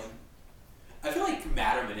knockout. name. I feel like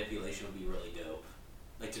matter manipulation would be really dope.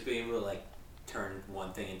 Like just being able to like turn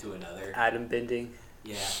one thing into another. Atom bending.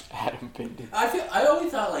 Yeah. Adam Bindon. I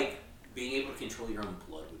always thought like being able to control your own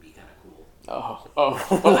blood would be kind of cool.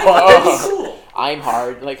 Oh. That'd be cool. I'm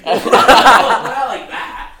hard. Like. Well, not like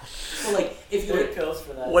that. But like if you Great like, pills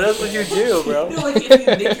for that. What else would you do, bro? you know, like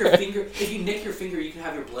if you nick your finger, you can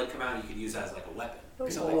have your blood come out and you could use that as like a weapon. Or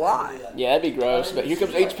something. Why? Yeah, that'd be gross. But here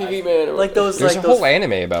comes HPV man. or Like those, There's like a those. whole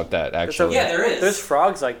anime about that, actually. Yeah, there is. There's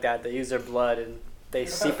frogs like that that use their blood and they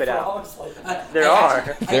seep it out. Frogs like that. There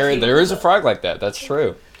are. There is a frog like that. That's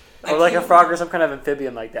true. Or like a frog or some kind of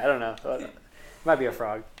amphibian like that. I don't know. It might be a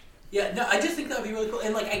frog. Yeah, no, I just think that would be really cool.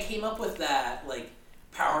 And like I came up with that like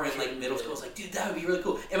power in like middle school. I was like, dude, that would be really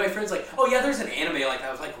cool. And my friend's like, oh yeah, there's an anime like that.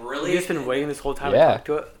 I was like, really? You've just been waiting this whole time Yeah.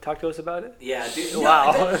 to talk to us about it? Yeah, dude. No,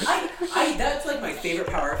 Wow. That's like my favorite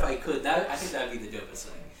power if I could. I think that would be the dopest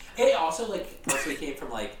thing. It also like mostly came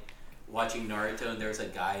from like watching Naruto, and there's a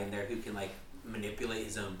guy in there who can like manipulate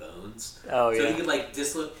his own bones. Oh, So yeah. he could like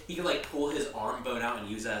he could like pull his arm bone out and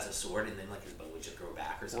use that as a sword, and then like his bone would just grow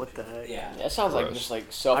back or something. What the heck? Yeah. That sounds like Gross. just like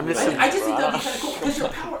self. I'm just I just think that'd be kind of cool because your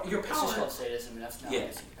It's just power. called sadism, and that's not Yeah. like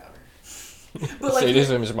a superpower. But like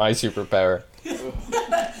Sadism is my superpower.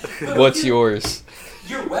 but What's yours?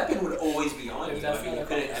 Your weapon would always be on you. If that's I mean, not you a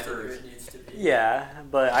couldn't focus ever. it needs to be. Yeah,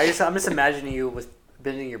 but I'm just imagining you with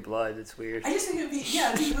bending your blood. It's weird. I just think it'd be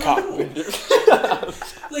it'd be really Cock cool. bender.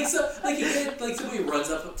 Like you get like somebody runs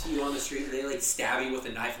up to you on the street and they like stab you with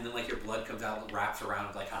a knife and then like your blood comes out and wraps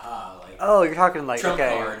around like haha like Oh, you're talking like, trump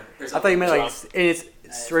okay. card or I something. thought you meant like Trump. in its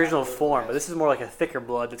it's original not good form, for but this is more like a thicker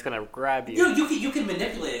blood that's gonna grab you. You can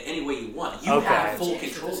manipulate it any way you want. You Okay. have full Change the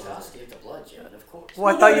control. of it. viscosity of the blood, Jared, of course.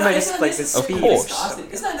 Well, I thought you meant it's just not like the necessarily speed. the course. viscosity.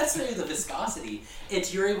 It's not necessarily the viscosity.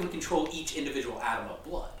 It's you're able to control each individual atom of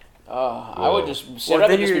blood. I would just. Well, I'd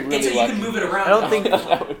rather then just be you're- And really so you lucky. can move it around. I don't think. That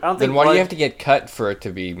would- I don't think. Then why do blood- you have to get cut for it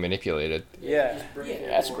to be manipulated? Yeah. Just bring it Yeah,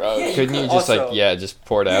 that's forward. gross. Yeah, Couldn't you could. just Also- just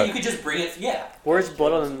pour it Yeah, out? you could just bring it. Yeah, Where's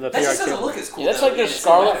blood on the that just doesn't PR look as cool. Yeah, that's though, like the in a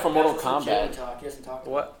Scarlet cinematic. from Mortal That's what Jared Kombat. talk. He doesn't talk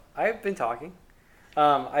What? I've been talking.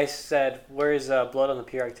 I said, where's blood on the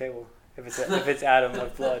periodic table? If it's atom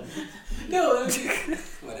of blood. No,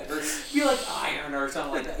 whatever. Be like iron or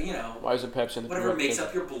something like that. You know, Why is it Pepsi in the whatever periodic makes table?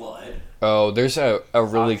 up your blood. Oh, there's a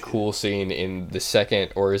really Option. cool scene in the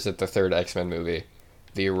second, or is it the third X-Men movie?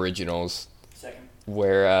 The originals, Second.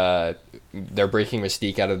 where they're breaking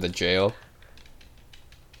Mystique out of the jail.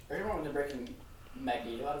 Are you when they're breaking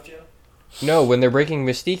Magneto out of jail? No, when they're breaking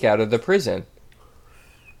Mystique out of the prison.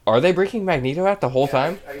 Are they breaking Magneto out the whole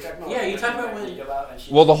time? Are you talking about? Yeah, you talking about when- Magneto out and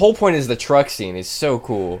she- Well, the whole point is the truck scene is so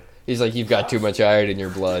cool. He's like, you've got too much iron in your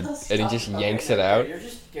blood, and he just Okay, yanks no, it out.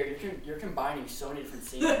 You're combining so many different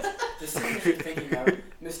scenes. The scene that you're thinking of,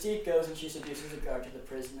 Mystique goes and she seduces a guard to the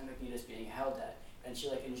prison that Magneto's being held at, and she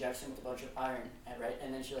like injects him with a bunch of iron, right?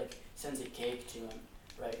 And then she like sends a cake to him,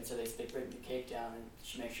 right? And so they bring the cake down, and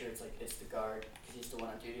she makes sure it's the guard because he's the one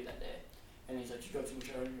on duty that day. And he's like, you got too much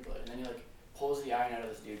iron in your blood, and then he like pulls the iron out of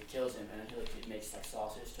this dude, kills him, and then he makes like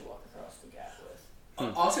saucers to walk across the gap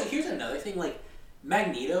with. Also, here's another thing. Like,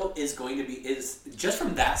 Magneto is just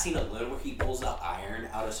from that scene alone, where he pulls the iron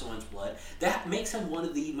out of someone's blood. That makes him one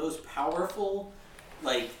of the most powerful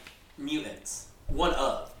like mutants. One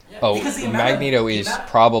of. Yeah. Oh, Because the amount of- Magneto the is amount-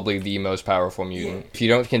 probably the most powerful mutant. Yeah. If you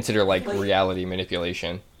don't consider like Like- reality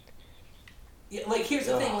manipulation. Yeah, like here's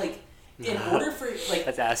the thing, like in order for like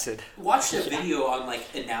That's acid. watch the video on like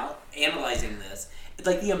analyzing this. It's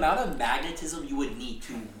like the amount of magnetism you would need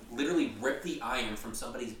to literally rip the iron from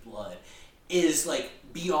somebody's blood is like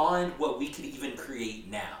beyond what we could even create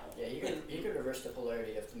now. Yeah, he could reverse the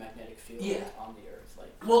polarity of the magnetic field Yeah. on the Earth.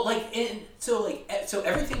 Like, Well, so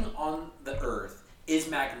everything on the Earth is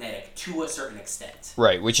magnetic to a certain extent.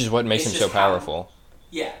 Right, which is what makes It's him so just how- powerful.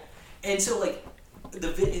 Yeah, and so like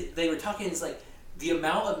they were talking is like the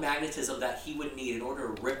amount of magnetism that he would need in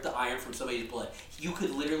order to rip the iron from somebody's blood. You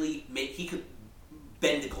could literally he could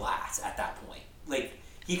bend glass at that point. Like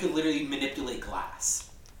he could literally manipulate glass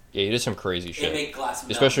Yeah, he does some crazy and shit. make glass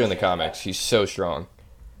melt. Especially in the comics. He's so strong.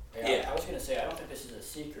 Yeah. I was gonna say I don't think this is a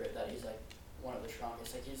secret that he's like one of the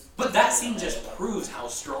strongest. Like he's. But that scene just proves how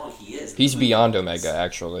strong he is. He's beyond Omega,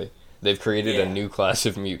 actually. They've created a Yeah. new class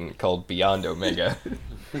of mutant called Beyond Omega.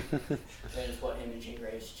 And it's what him and Jean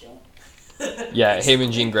Grey is chilling. Yeah, him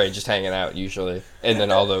and Jean Grey just hanging out usually. And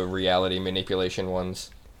then all the reality manipulation ones.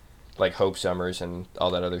 Like Hope Summers and all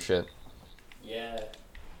that other shit. Yeah.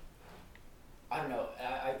 I don't know.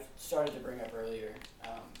 I started to bring up earlier,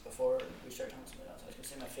 before we start talking something else, I was going to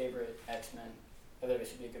say my favorite X-Men. I thought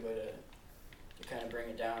this would be a good way to kind of bring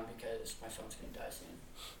it down because my phone's going to die soon.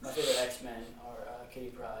 My favorite X-Men are Kitty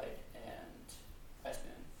Pryde and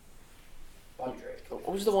X-Men. Bonnie Drake.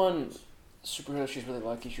 What was the one superhero? She's really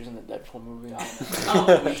lucky. She was in the Deadpool movie.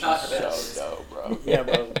 Oh, we talked about this. So dope, bro. Yeah,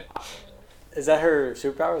 bro. Is that her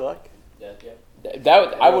superpower, luck?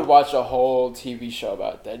 Yeah. I would watch a whole TV show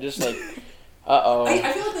about that. Just like, I feel like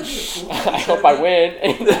that'd be a cool. TV I show hope to I make.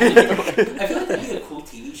 win. I feel like that'd be a cool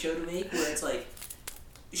TV show to make where it's like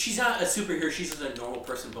she's not a superhero, she's just a normal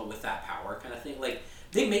person but with that power kind of thing. Like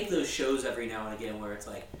they make those shows every now and again where it's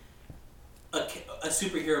like a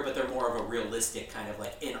superhero but they're more of a realistic kind of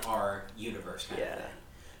like in our universe kind of Yeah. thing.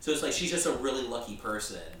 So it's like she's just a really lucky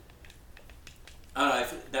person. I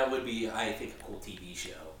don't know, that would be, I think, a cool TV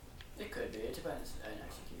show. It could be. It depends on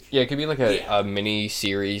execution. Yeah, it could be like a, Yeah. a mini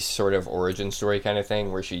series sort of origin story kind of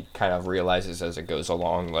thing where she kind of realizes as it goes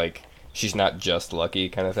along, like, she's not just lucky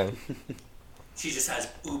kind of thing. She just has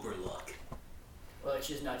uber luck. Well, like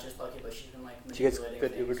she's not just lucky, but she's been like She gets manipulating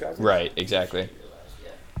good things. Uber drivers? Right, exactly. Yeah,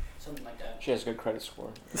 something like that. She has a good credit score.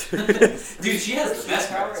 Dude, she has the best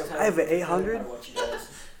Power cards. is how I have an no 800. matter what she does.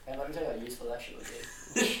 And let me tell you how useful that shit would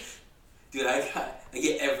be. Dude, I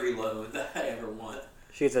get every loan that I ever want.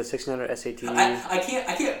 She gets a 1600 SAT. I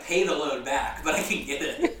can't pay the loan back, but I can get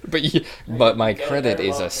it. But my Get a credit better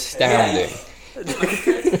is loan to pay. astounding.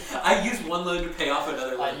 I use one loan to pay off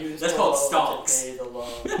another I loan. used That's the called loan stocks. to pay the loan.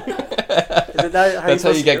 Is it that That's how you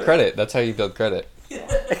supposed to get do it? credit. That's how you build credit. I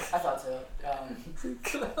thought so.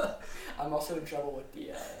 I'm also in trouble with the.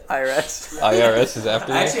 IRS. IRS is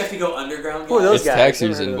after I you. actually have to go underground. Who are guys. those It's guys? tax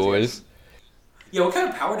Never heard season, of those boys. Yeah, what kind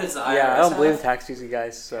of power does the IRS Yeah, I don't believe in have? tax season,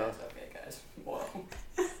 guys. So Okay, guys. Whoa.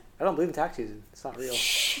 I don't believe in tax season. It's not real.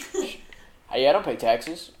 Yeah, I don't pay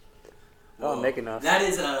taxes. I don't make enough. That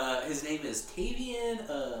is his name is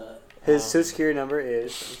Tavian. His social security number is. I'm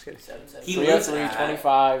just kidding. 7 He 303, lives at-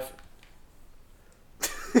 25,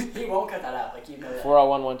 He won't cut that out. Like you know that.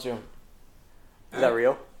 40112. Is that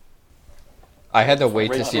real? I had to wait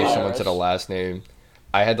to Rachel see if someone IRS. said a last name.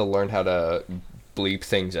 I had to learn how to bleep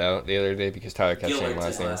things out the other day because Tyler kept saying Gilbert's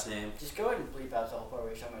his last name. last name. Just go ahead and bleep out the whole part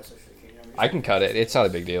where you're talking about social security number. I can cut it. It's not a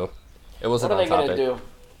big deal. It wasn't What are on they gonna topic.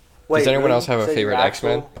 do? Does anyone really? else have a Say your favorite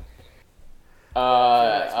X-Men? actual-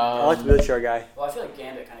 I I like the wheelchair guy. Well, I feel like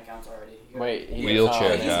Gambit kind of counts already. Wait,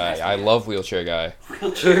 Wheelchair he's guy. nasty. I love wheelchair guy.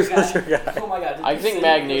 Wheelchair Wheelchair guy. guy. Oh my god. did I you think see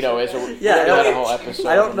Magneto Wheelchair is guy? a. Yeah, we had I a whole episode.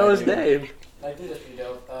 I don't on know his Magneto. name. Magneto's pretty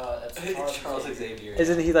dope. That's Charles Xavier.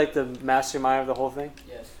 Isn't he like the mastermind of the whole thing?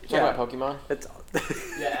 Yes. You talking about Pokemon? It's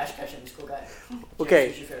Yeah, Ash Ketchum, he's a cool guy. Okay.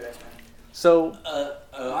 Who's your favorite X-Men? So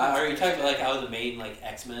Are you talking about like how the main like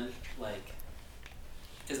X-Men like?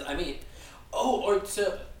 Because I mean,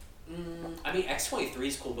 I mean X-23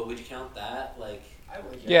 is cool, but would you count that like? I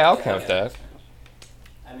would. Yeah, I'll Yeah, count okay. that.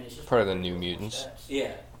 I mean, it's just Part of the really New cool Mutants. stats.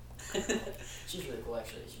 Yeah. She's really cool,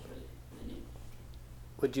 actually. She's really neat.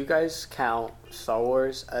 would you guys count Star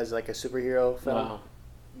Wars as like a superhero film? No.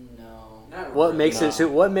 No. Not What really. makes No.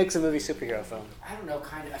 what makes a movie superhero film? I don't know,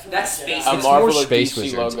 kind of. I feel That's like space. A It's Marvel more or Space DC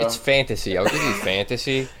Wizards. logo. It's fantasy. I'll give you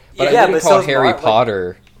fantasy, but Yeah, I but wouldn't so call is Harry Mar- like-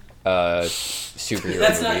 Potter a superhero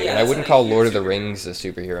That's movie, not- yeah, and I that's wouldn't not call a Lord of the superhero. Rings a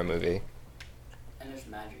superhero movie. And there's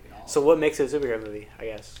magic and all. So what makes it a superhero movie? I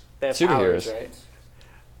guess they have Superheroes. powers, right?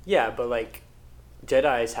 Yeah, but like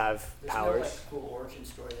Jedi's have There's powers. no like cool origin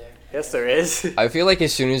story there. Yes, there is. I feel like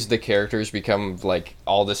as soon as the characters become like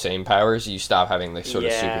all the same powers, you stop having the sort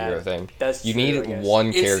of Yeah, superhero thing. That's You true, need I guess. one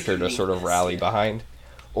It's character to sort of uniqueness, rally yeah. behind,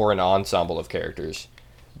 or an ensemble of characters.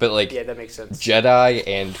 But like Yeah, that makes sense. Jedi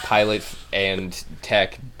and pilot and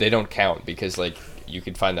tech, they don't count because like you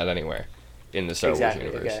could find that anywhere in the Star Exactly.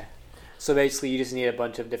 Wars universe. Okay. So basically, you just need a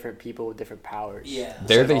bunch of different people with different powers. Yeah.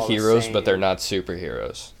 They're So the all heroes, same. but they're not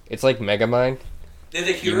superheroes. It's like Megamind. They're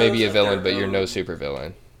the You heroes may be a of their villain, but you're no own-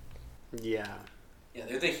 supervillain. Yeah. Yeah,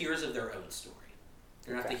 they're the heroes of their own story.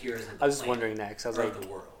 They're not Okay. the heroes of the I was just planet wondering that because I was or like, of the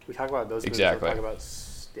world. we talk about those movies. Exactly. We'll talk about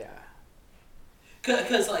yeah.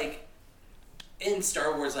 Because, like, in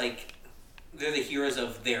Star Wars, like, they're the heroes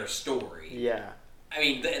of their story. Yeah. I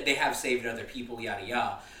mean, they have saved other people, yada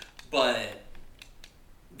yada, but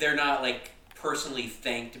they're not, like, personally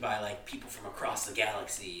thanked by, like, people from across the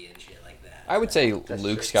galaxy and shit like that. I would say That's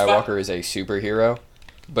Luke true. Skywalker is a superhero,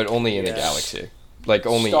 but only in the Yeah. galaxy. Like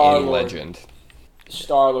only Star-Lord. in legend.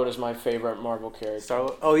 Star-Lord is my favorite Marvel character.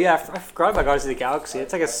 Star. Oh yeah, I forgot about Guardians of the Galaxy.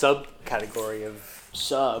 It's like a subcategory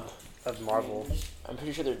Sub. of Marvel. I'm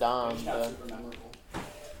pretty sure they're Dom. It's not But super memorable.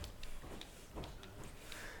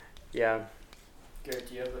 Yeah. Garrett,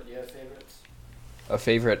 do you have favorites? A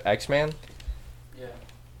favorite X-Man? Yeah.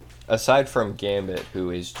 Aside from Gambit,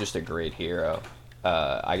 who is just a great hero,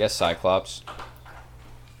 I guess Cyclops.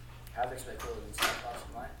 Havik's my cooler than Cyclops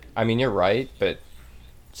in my opinion. I mean, you're right, but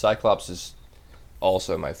Cyclops is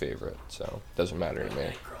also my favorite, so doesn't matter to me.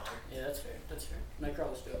 Nightcrawler. Yeah, that's fair. That's fair.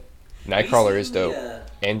 Nightcrawler's dope. Nightcrawler Have you is seen dope. The,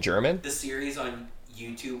 And German? the series on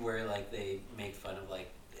YouTube where, like, they make fun of, like,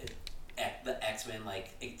 the X-Men, like,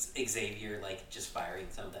 Xavier, like, just firing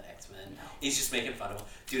some of the X-Men. No. He's just making fun of him.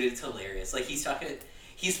 Dude, it's hilarious. Like, he's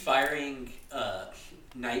firing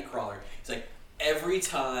Nightcrawler. He's like, every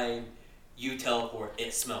time you teleport,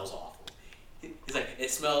 it smells awful. He's like,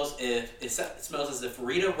 it smells as if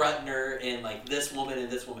Rita Rutner and, like, this woman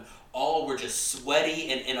all were just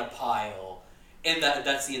sweaty and in a pile. And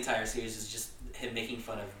that's the entire series, is just him making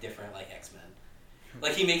fun of different, like, X-Men.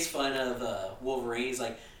 Like, he makes fun of Wolverine. He's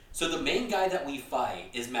like, so the main guy that we fight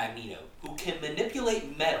is Magneto, who can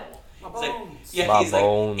manipulate metal. My He's like, bones. yeah, My he's like,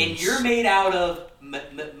 bones. and you're made out of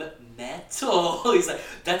metal. He's like,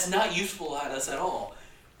 that's not useful at us at all.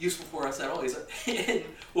 Useful for us at all. He's like, and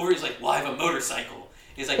Wolverine's like, well, I have a motorcycle.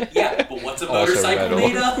 He's like, yeah, but what's a Also motorcycle metal.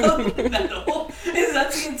 made of? Metal. And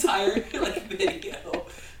that's the entire like video.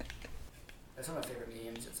 That's one of my favorite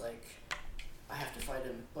memes. It's like, I have to fight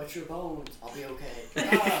him, but your bones, I'll be okay.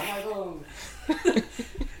 My bones.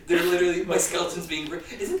 They're literally, my skeleton's being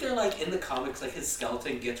ripped. Isn't there, like, in the comics, like, his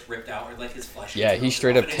skeleton gets ripped out, or, like, his flesh Yeah, gets he ripped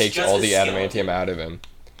straight off, up and it's takes just all his the adamantium skeleton. out of him.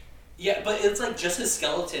 Yeah, but it's, like, just his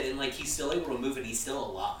skeleton, and, like, he's still able to move, and he's still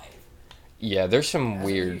alive. Yeah, there's some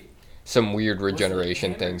weird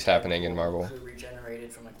regeneration things happening in Marvel. Who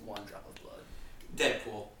regenerated from, like, one drop of blood.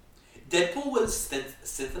 Deadpool was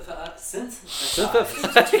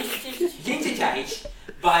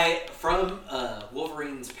synthesized from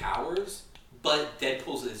Wolverine's powers, but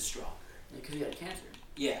Deadpool's is strong. Because he had cancer.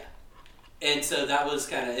 Yeah. And so that was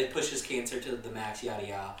kind of, it pushes cancer to the max, yada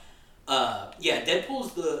yada. Yeah,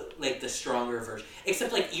 Deadpool's the stronger version.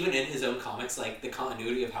 Except, like, even in his own comics, like, the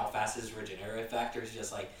continuity of how fast his regenerative factor is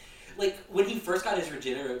just, like, when he first got his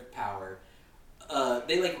regenerative power,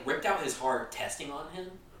 they, like, ripped out his heart testing on him.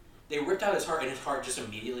 They ripped out his heart, and his heart just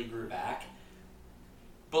immediately grew back.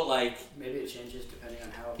 But, like, Maybe it changes depending on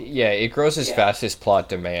how. Yeah, it grows as Yeah. fast as plot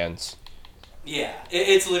demands. yeah,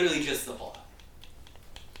 it's literally just the plot.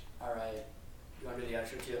 Alright. You want to do the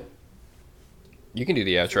outro too? You can do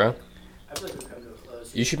the outro. I feel like we've come to a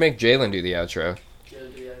close. You should make Jalen do the outro.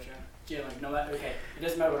 Jalen, do the outro. Jalen, no matter. Okay, it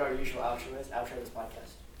doesn't matter what our usual outro is. Outro of this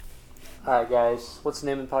podcast. All right, guys. What's the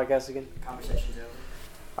name of the podcast again? Conversation's over.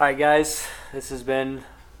 All right, guys. This has been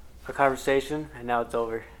a conversation, and now it's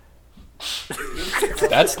over.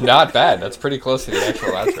 That's not bad. That's pretty close to the actual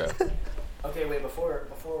outro. Okay, wait, before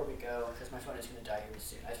we go, because my phone is going to die here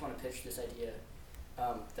soon, I just want to pitch this idea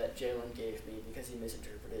that Jalen gave me because he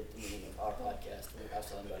misinterpreted the meaning of our podcast when I was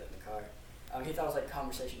telling him about it in the car. He thought it was like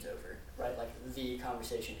conversation's over, right? Like the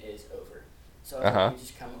conversation is over. So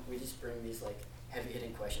we just bring these like heavy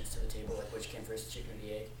hitting questions to the table, like which came first, the chicken or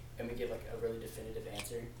the egg, and we give like a really definitive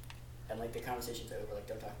answer, and like the conversation's over, like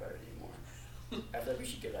don't talk about it anymore. I feel like we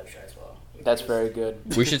should give that a try as well. That's very good.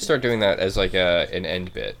 We should start doing that as like an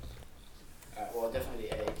end bit. Well, definitely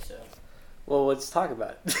the egg. So Well, let's talk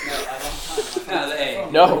about it. no, I don't have time. No, the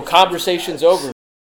egg. No, conversation's over.